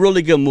it's a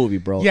really good movie,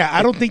 bro. Yeah,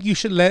 I don't think you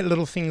should let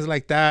little things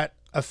like that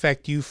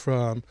affect you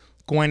from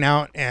going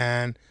out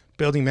and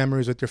building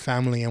memories with your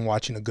family and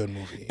watching a good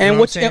movie. You And know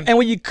what I'm saying? and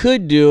what you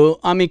could do,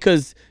 I mean,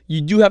 because you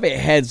do have a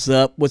heads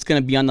up what's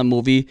gonna be on the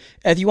movie.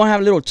 If you want to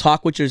have a little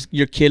talk with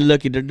your kid,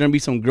 look, there's gonna be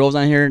some girls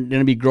on here. There's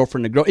gonna be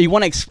girlfriend and girl. You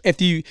want to,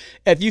 if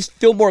you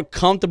feel more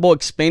comfortable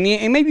explaining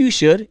it, and maybe you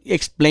should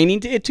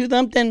explaining it to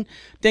them,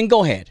 then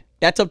go ahead.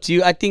 That's up to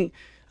you. I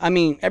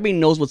mean, everybody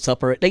knows what's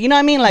up already. Like, you know what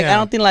I mean? Like,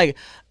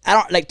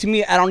 Yeah. To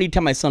me, I don't need to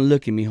tell my son,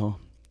 look at me, ho.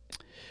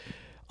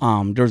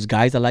 There's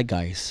guys that like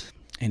guys,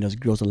 and there's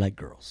girls that like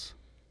girls.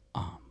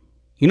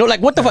 You know,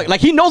 like, what the fuck?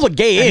 Like, he knows what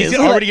gay And is. he's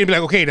already gonna be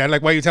like, okay, Dad,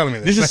 like, why are you telling me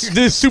this? This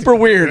is super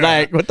weird.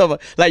 Like, what the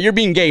fuck? Like, you're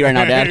being gay right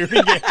now, Dad.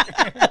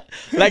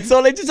 Like,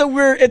 so it's just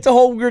it's a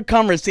whole weird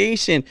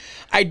conversation.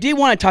 I did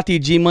want to talk to you,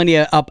 G Money,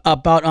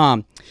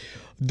 about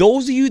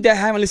those of you that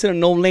haven't listened to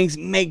No Links,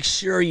 make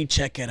sure you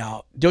check it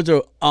out. Those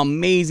are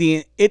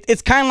amazing.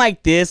 It's kind of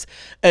like this,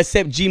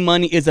 except G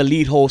Money is a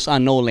lead host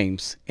on No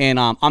Links, and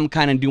I'm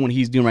kind of doing what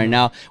he's doing right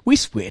now. We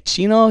switch,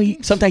 you know.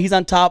 Sometimes he's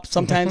on top,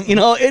 sometimes, you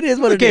know, it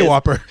is what it is. Okay,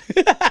 Whopper.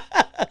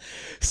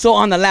 So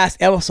on the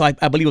last episode,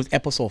 I believe it was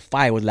episode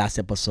 5 was last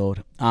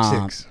episode.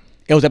 6.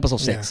 It was episode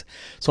 6. Yeah.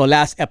 So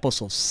last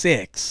episode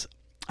 6,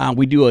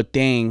 we do a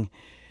thing,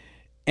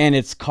 and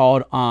it's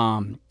called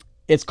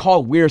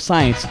Weird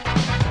Science,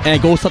 and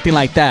it goes something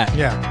like that.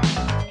 Yeah.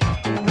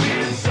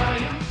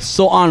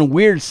 So on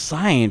Weird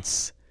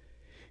Science,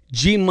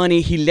 G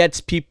Money, he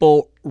lets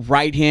people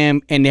write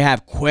him, and they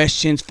have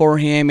questions for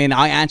him, and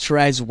I answer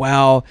as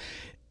well.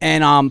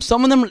 And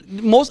some of them,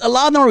 a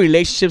lot of them are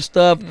relationship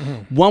stuff.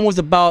 Mm-hmm. One was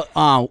about,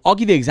 I'll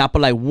give you an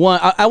example. Like one,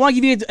 I want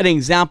to give you an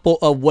example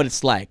of what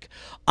it's like.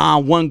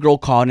 One girl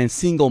called in,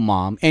 single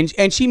mom,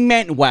 and she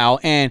meant well,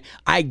 and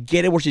I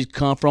get it where she's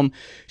come from.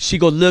 She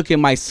goes, look,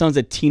 and my son's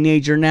a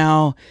teenager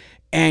now,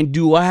 and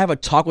do I have a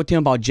talk with him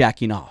about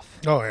jacking off?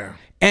 Oh yeah.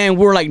 And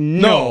we're like,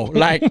 no.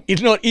 Like, you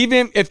know,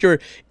 even if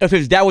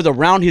his dad was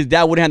around, his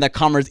dad wouldn't have that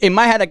conversation.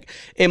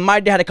 If my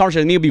dad had a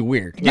conversation with me, it'd be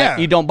weird. Like, Yeah.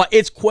 you don't. But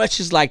it's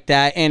questions like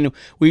that, and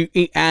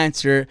we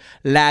answered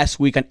last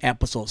week on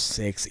episode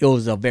 6. It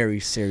was a very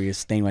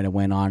serious thing that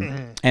went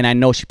on, and I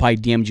know she probably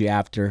DM'd you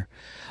after.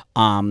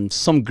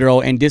 Some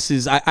girl, and this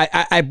is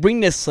I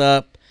bring this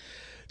up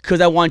because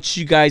I want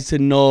you guys to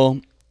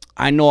know.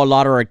 I know a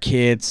lot of our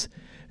kids,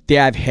 they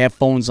have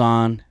headphones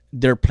on.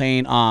 They're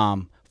playing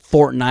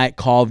Fortnite,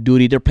 Call of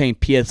Duty, they're playing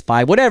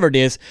PS5, whatever it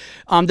is.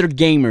 They're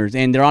gamers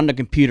and they're on the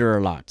computer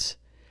a lot.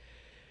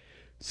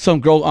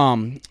 Some girl,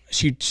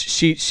 she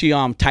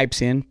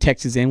types in,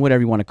 texts in,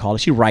 whatever you want to call it.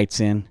 She writes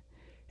in,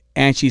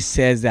 and she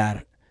says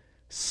that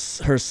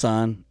her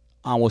son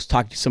was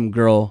talking to some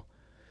girl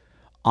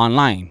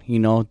online, you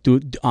know,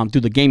 through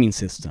the gaming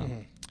system,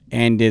 mm-hmm.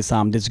 and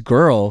this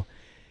girl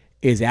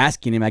is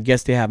asking him. I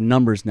guess they have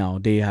numbers now.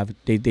 They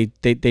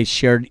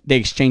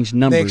exchange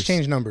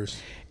numbers.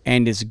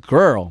 And this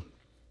girl,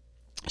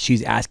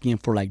 she's asking him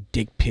for like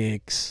dick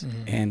pics,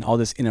 mm-hmm. and all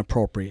this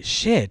inappropriate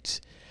shit.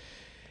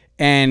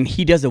 And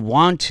he doesn't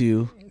want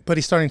to. But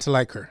he's starting to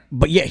like her.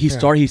 But yeah, he's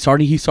starting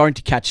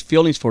to catch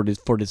feelings for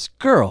this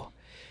girl.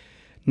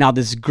 Now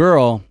this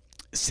girl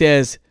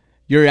says,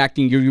 you're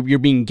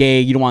being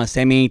gay, you don't want to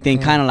say me anything,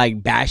 mm-hmm. kind of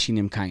like bashing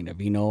him, kind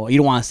of, you know, you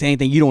don't want to say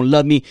anything, you don't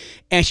love me.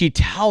 And she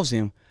tells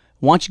him,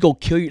 why don't you go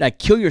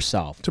kill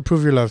yourself to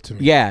prove your love to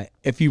me? Yeah,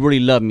 if you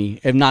really love me.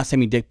 If not, send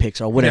me dick pics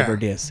or whatever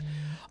it is.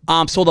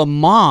 So the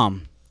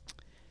mom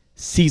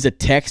sees the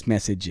text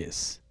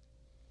messages.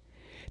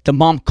 The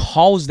mom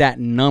calls that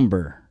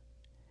number,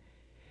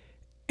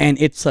 and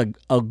it's a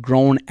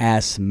grown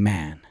ass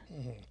man.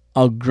 Mm-hmm.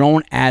 A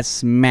grown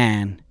ass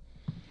man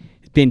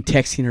been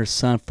texting her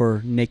son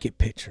for naked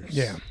pictures.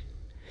 Yeah.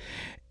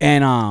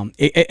 And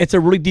it's a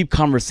really deep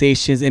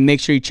conversation, and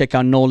make sure you check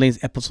out No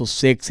Lanes episode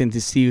 6 and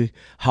to see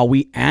how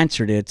we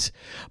answered it.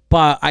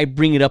 But I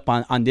bring it up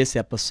on this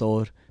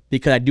episode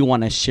because I do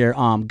want to share,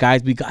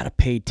 guys, we gotta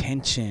pay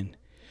attention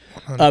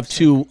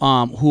to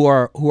who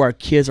our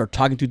kids are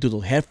talking to through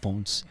those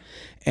headphones.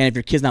 And if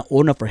your kid's not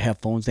old enough for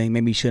headphones, then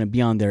maybe you shouldn't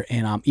be on there.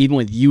 And even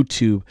with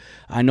YouTube,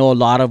 I know a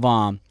lot of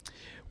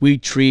we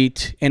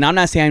treat, and I'm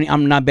not saying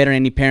I'm not better than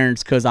any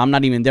parents because I'm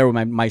not even there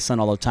with my son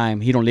all the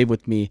time. He don't live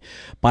with me.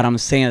 But I'm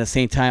saying at the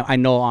same time, I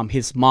know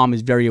his mom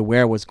is very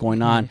aware of what's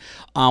going on.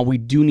 We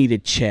do need to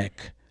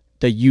check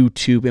the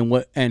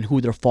YouTube and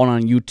who they're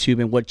following on YouTube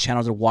and what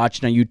channels they're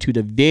watching on YouTube,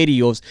 the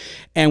videos.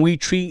 And we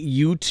treat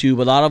YouTube,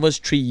 a lot of us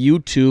treat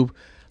YouTube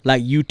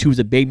like YouTube's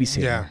a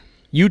babysitter. Yeah.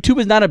 YouTube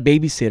is not a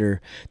babysitter.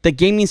 The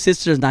gaming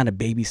sister is not a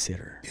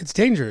babysitter. It's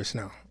dangerous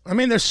now. I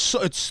mean,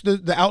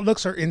 the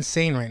outlooks are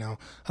insane right now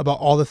about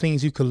all the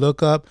things you could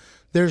look up.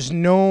 There's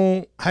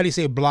no, how do you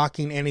say,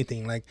 blocking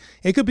anything. Like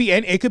it could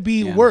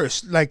be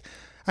worse. Like,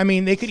 I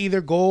mean, they could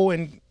either go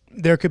and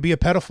there could be a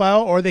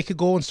pedophile, or they could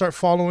go and start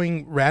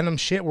following random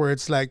shit where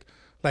it's like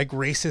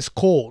racist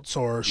cults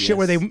or shit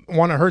where they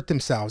want to hurt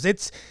themselves.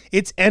 It's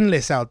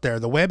endless out there.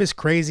 The web is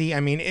crazy. I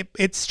mean,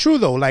 it's true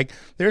though. Like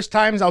there's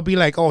times I'll be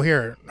like, oh,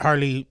 here,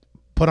 Harley,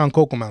 put on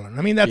Cocomelon.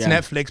 I mean, that's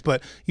Netflix,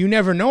 but you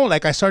never know.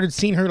 Like I started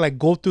seeing her like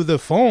go through the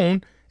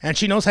phone, and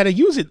she knows how to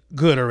use it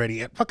good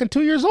already at fucking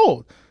 2 years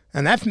old.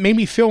 And that made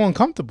me feel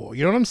uncomfortable.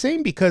 You know what I'm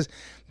saying? Because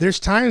there's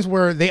times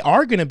where they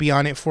are going to be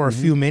on it for a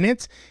few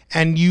minutes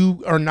and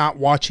you are not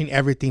watching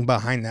everything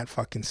behind that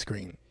fucking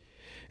screen.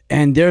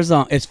 And there's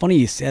it's funny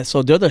you said,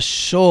 so there's a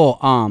show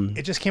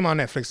It just came on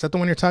Netflix. Is that the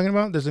one you're talking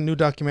about? There's a new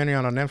documentary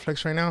on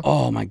Netflix right now.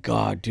 Oh my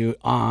god, dude.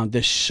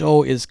 The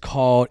show is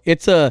called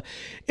it's a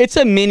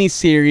mini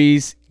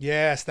series.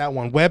 Yes, that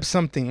one. Web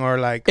something or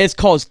like It's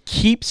called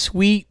Keep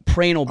Sweet,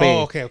 Pray and Obey.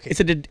 Oh, okay.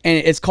 And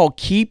it's called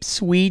Keep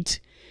Sweet,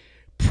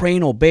 Pray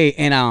and Obey.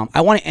 And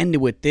I want to end it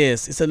with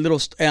this. It's a little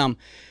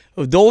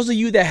those of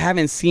you that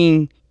haven't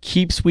seen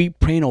Keep Sweet,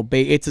 Pray and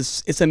Obey,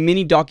 it's a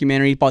mini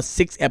documentary, about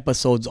 6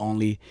 episodes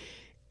only.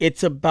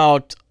 It's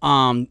about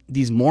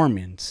these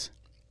Mormons.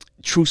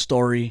 True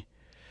story.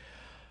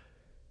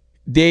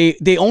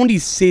 They own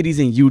these cities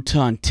in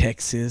Utah and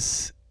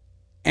Texas.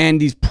 And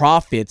these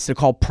prophets, they're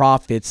called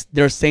prophets.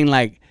 They're saying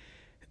like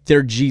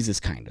they're Jesus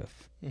kind of.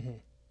 Mm-hmm.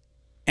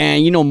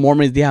 And you know,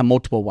 Mormons, they have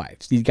multiple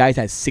wives. These guys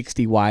had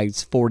 60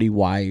 wives, 40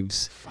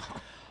 wives.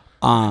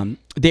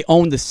 They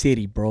own the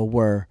city, bro,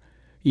 where,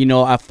 you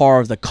know, as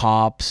far as the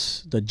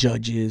cops, the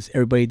judges,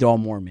 everybody, they're all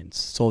Mormons.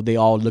 So they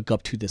all look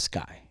up to this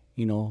guy,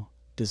 you know,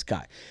 this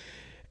guy.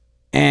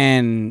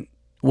 And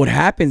what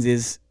happens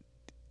is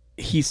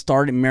he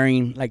started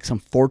marrying like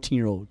some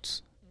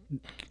 14-year-olds,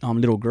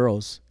 little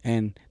girls,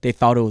 and they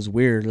felt it was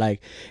weird.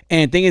 Like,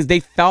 and the thing is, they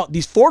felt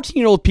these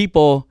 14-year-old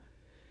people,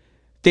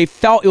 they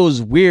felt it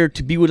was weird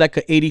to be with like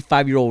an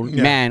 85-year-old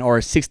man or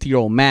a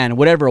 60-year-old man,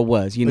 whatever it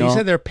was, you know. You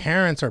said their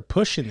parents are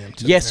pushing them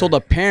to. Yes, so the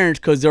parents,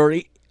 because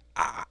they're,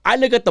 I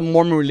look at the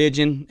Mormon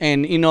religion,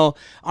 and you know,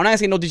 I'm not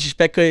saying no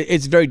disrespect, because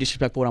it's very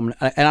disrespectful.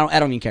 I don't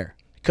even care,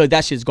 because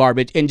that shit's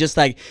garbage. And just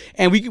like,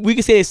 and we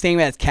can say the same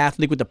as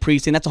Catholic with the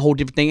priest, and that's a whole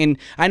different thing. And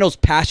I know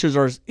pastors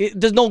are,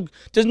 there's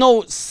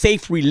no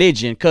safe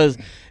religion, because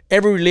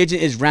every religion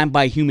is ran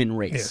by a human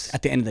race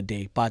at the end of the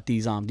day. But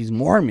these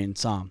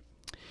Mormons,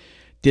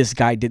 this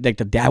guy did, like,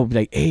 the dad would be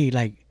like, hey,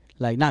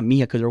 like not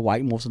me, because they're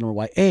white, most of them are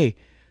white. Hey,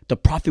 the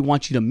prophet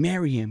wants you to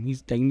marry him.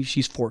 He's like,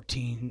 she's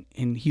 14,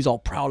 and he's all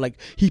proud, like,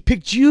 he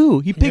picked you.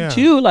 He picked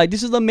you. Like,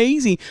 this is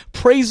amazing.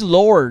 Praise the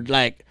Lord.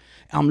 Like,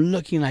 I'm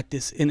looking like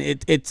this, and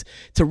it's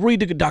a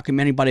really good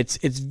documentary, but it's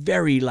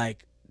very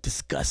like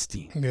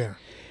disgusting. Yeah.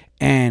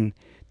 And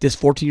this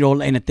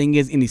 14-year-old, and the thing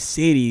is, in these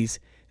cities,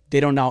 they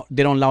don't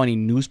allow any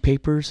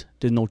newspapers.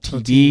 There's no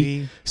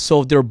TV.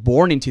 So they're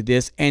born into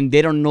this, and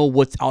they don't know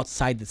what's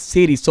outside the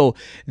city. So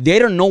they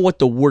don't know what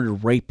the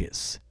word rape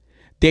is.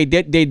 They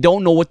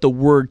don't know what the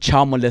word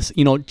child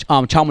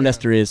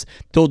molester is.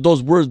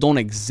 Those words don't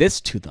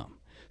exist to them.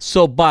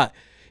 So, but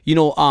you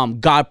know,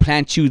 God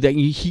plants you that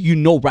you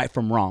know right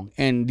from wrong,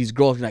 and these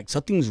girls are like,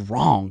 something's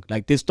wrong.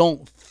 Like, this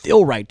don't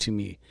feel right to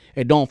me.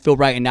 It don't feel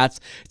right, and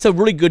it's a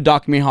really good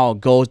documentary how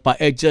it goes, but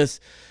it's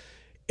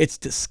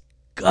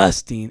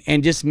disgusting,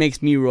 and just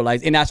makes me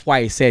realize, and that's why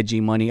I said G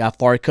Money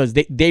far, because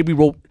they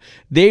rewrote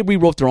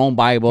their own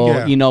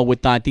Bible, you know,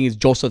 with I think it's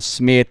Joseph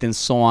Smith and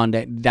so on.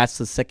 That's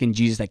the second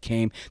Jesus that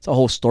came. It's a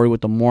whole story with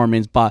the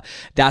Mormons, but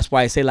that's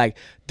why I say, like,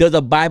 does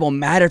the Bible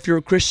matter if you're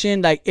a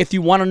Christian? Like, if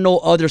you want to know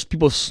other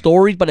people's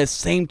stories, but at the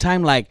same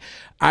time, like,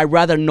 I'd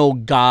rather know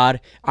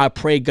God. I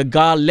pray,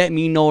 God, let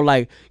me know,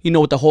 like, you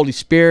know, with the Holy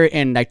Spirit,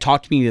 and like,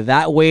 talk to me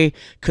that way.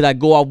 Could I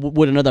go out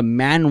with another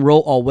man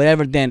wrote or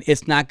whatever? Then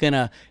it's not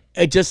gonna.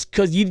 It just,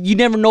 because you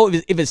never know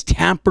if it's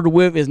tampered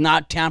with, it's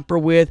not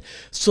tampered with.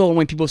 So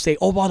when people say,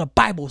 oh, well, the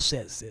Bible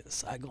says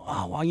this, I go,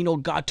 oh, well, you know,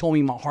 God told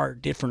me my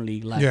heart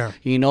differently. Like,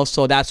 you know,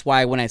 so that's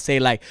why when I say,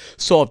 like,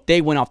 so if they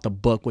went off the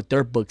book, what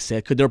their book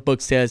said, because their book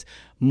says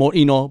more,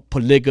 you know,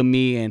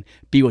 polygamy and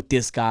be with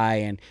this guy,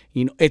 and,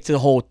 you know, it's the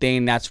whole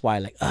thing. That's why,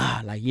 like,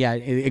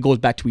 it goes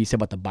back to what you said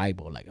about the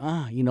Bible. Like,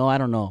 you know, I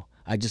don't know.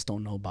 I just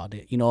don't know about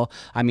it. You know,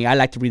 I mean, I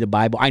like to read the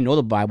Bible. I know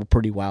the Bible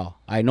pretty well.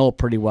 I know it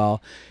pretty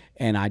well.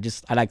 And I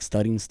like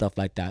studying stuff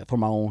like that for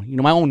my own, you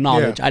know, my own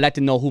knowledge. I like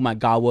to know who my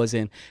God was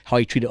and how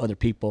he treated other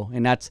people,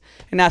 and that's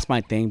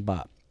my thing.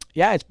 But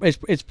yeah,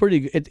 it's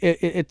pretty good.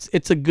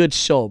 It's a good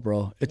show,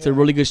 bro. It's a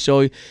really good show.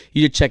 You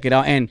should check it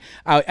out. And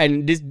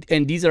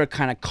these are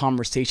kind of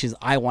conversations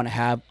I want to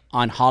have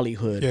on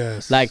Hollywood.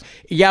 Yes. Like,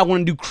 I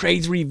want to do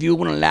crazy review,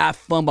 want to laugh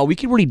fun, but we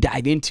can really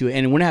dive into it.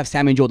 And we're gonna have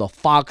Sam and Joe the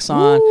Fox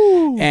on.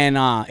 Woo. And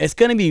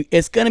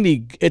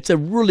it's a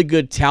really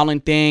good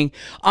talent thing.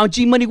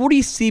 G Money, what do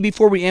you see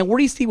before we end? What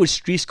do you see with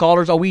Street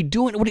Scholars? Are we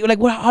doing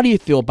how do you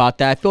feel about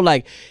that? I feel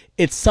like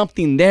it's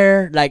something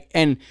there, like,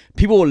 and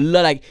people will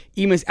love, like,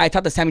 even I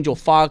talked to Sammy Joe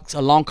Fox,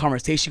 a long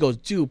conversation. She goes,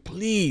 dude,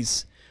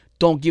 please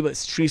don't give us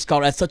Street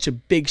Scholar. That's such a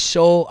big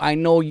show. I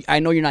know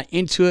you're not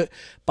into it,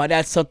 but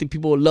that's something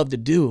people would love to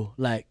do,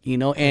 like, you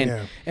know.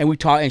 And we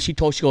talked, and she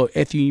goes,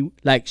 if you,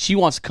 like, she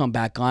wants to come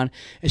back on,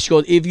 and she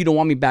goes, if you don't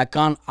want me back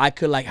on, I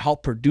could, like,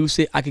 help produce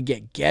it. I could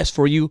get guests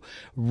for you,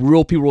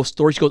 real people, real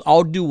stories. She goes,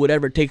 I'll do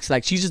whatever it takes.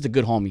 Like, she's just a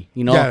good homie,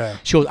 you know.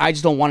 She goes, I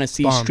just don't want to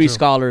see Street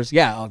Scholars.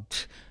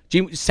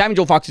 Sammy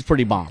Joe Fox is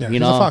pretty bomb, you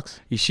know. She's a fox.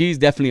 She's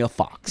definitely a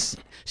fox.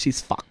 She's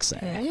foxy,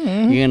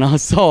 you know.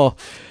 So,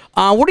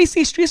 where do you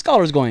see Street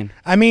Scholars going?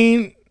 I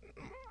mean,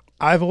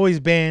 I've always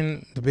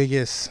been the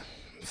biggest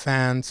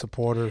fan,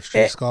 supporter,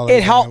 Street Scholar.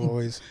 It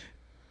helped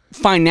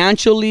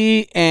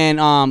financially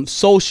and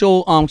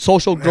social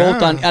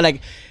growth on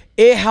like.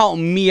 It helped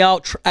me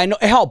out. I know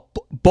it helped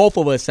both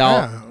of us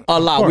out a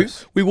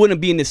lot. We wouldn't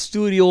be in the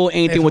studio or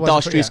anything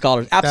without Street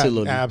Scholars.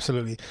 Absolutely.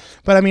 Absolutely.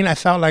 But I mean, I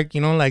felt like,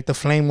 like the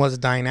flame was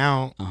dying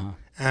out.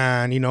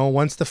 And,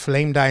 once the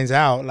flame dies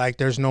out, like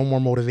there's no more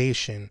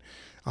motivation.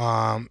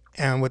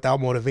 And without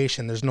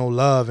motivation, there's no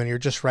love. And you're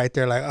just right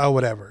there like, oh,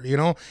 whatever,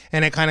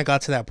 And it kind of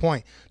got to that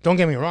point. Don't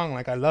get me wrong.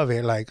 Like, I love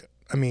it. Like,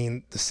 I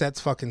mean, the set's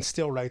fucking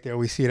still right there.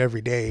 We see it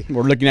every day.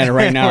 We're looking at it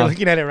right now. We're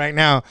looking at it right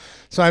now.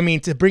 So, I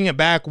mean, to bring it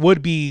back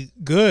would be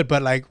good,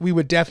 but like we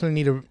would definitely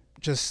need to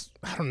just,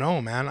 I don't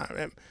know,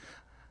 man.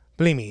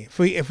 Believe me,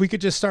 if we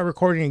could just start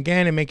recording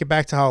again and make it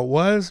back to how it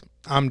was,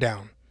 I'm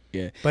down.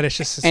 Yeah. But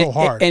it's so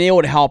hard. And it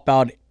would help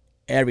out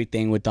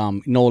everything with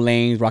No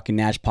Lanes, Rocky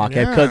Nash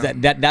podcast,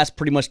 because that's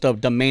pretty much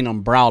the main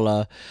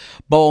umbrella.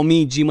 But what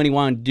me and G Money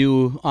want to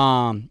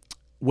do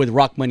with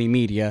Rock Money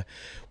Media,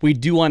 we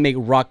do want to make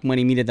Rock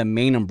Money Media the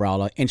main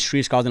umbrella, and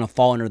Street Scholars gonna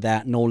fall under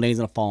that. No Lane's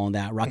gonna fall on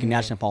that. Rocky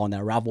Nash gonna fall on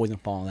that. Rap Boy's gonna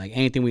fall on like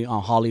anything we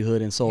on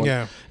Hollywood, and so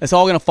it's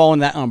all gonna fall in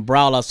that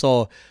umbrella.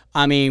 So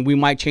I mean, we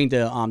might change the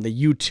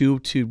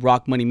YouTube to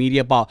Rock Money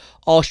Media, but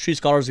all Street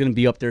Scholars are gonna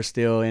be up there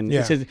still. And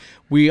it says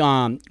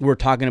we're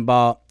talking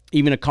about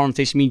even a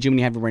conversation me and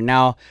Jimmy having right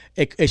now.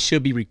 It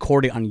should be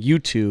recorded on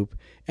YouTube.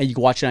 And you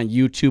can watch it on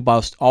YouTube.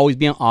 I'll always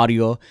be on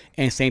audio.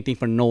 And same thing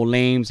for No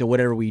Lames or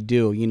whatever we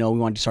do. We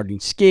want to start doing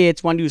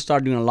skits. Want to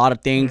start doing a lot of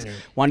things.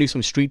 Want to do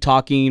some street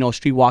talking,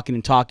 street walking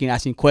and talking,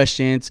 asking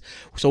questions.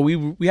 So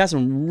we have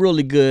some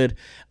really good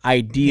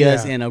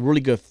ideas and a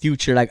really good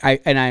future.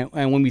 And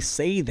when we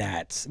say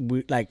that,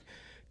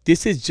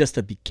 this is just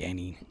the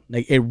beginning.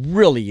 Like it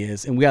really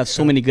is. And we have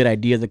so many good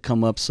ideas that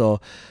come up. So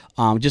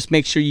just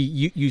make sure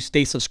you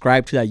stay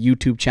subscribed to that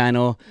YouTube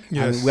channel.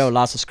 Yes. We have a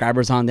lot of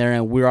subscribers on there,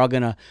 and we're all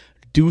gonna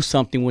do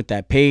something with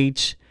that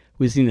page.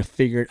 We just need to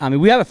figure it. I mean,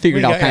 we have it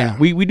figured out kind of.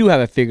 We do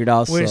have it figured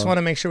out. We just want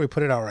to make sure we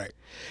put it out right.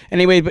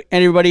 Anyway,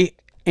 everybody,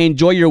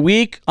 enjoy your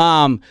week.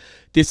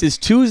 This is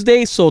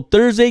Tuesday, so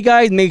Thursday,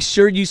 guys, make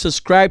sure you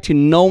subscribe to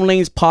No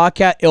Lanes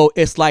podcast.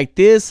 It's like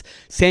this,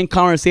 same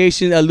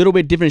conversation, a little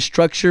bit different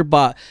structure,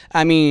 but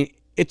I mean,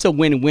 it's a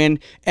win-win.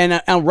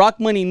 And on Rock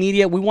Money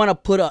Media, we want to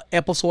put an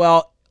episode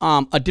out.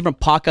 A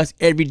different podcast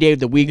every day of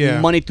the week,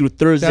 Monday through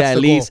Thursday. That's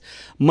at least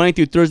goal. Monday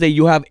through Thursday,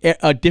 you have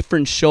a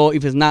different show.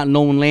 If it's not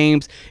No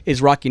Lames, it's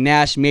Rocky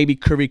Nash, maybe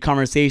Curvy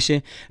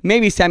Conversation,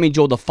 maybe Sammy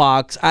Joe the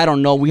Fox. I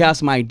don't know. We have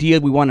some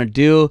ideas we want to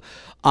do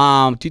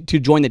to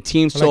join the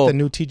team. So like the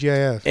new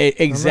TGIF.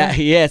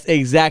 Exactly. Yes,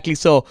 exactly.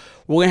 So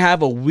we're gonna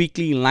have a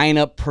weekly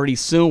lineup pretty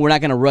soon. We're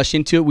not gonna rush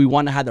into it. We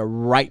want to have the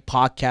right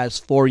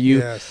podcast for you.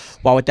 Yes.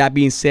 Well, with that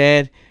being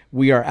said,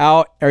 we are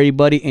out.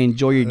 Everybody,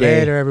 enjoy your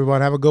day. Later,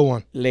 everyone. Have a good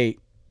one. Late.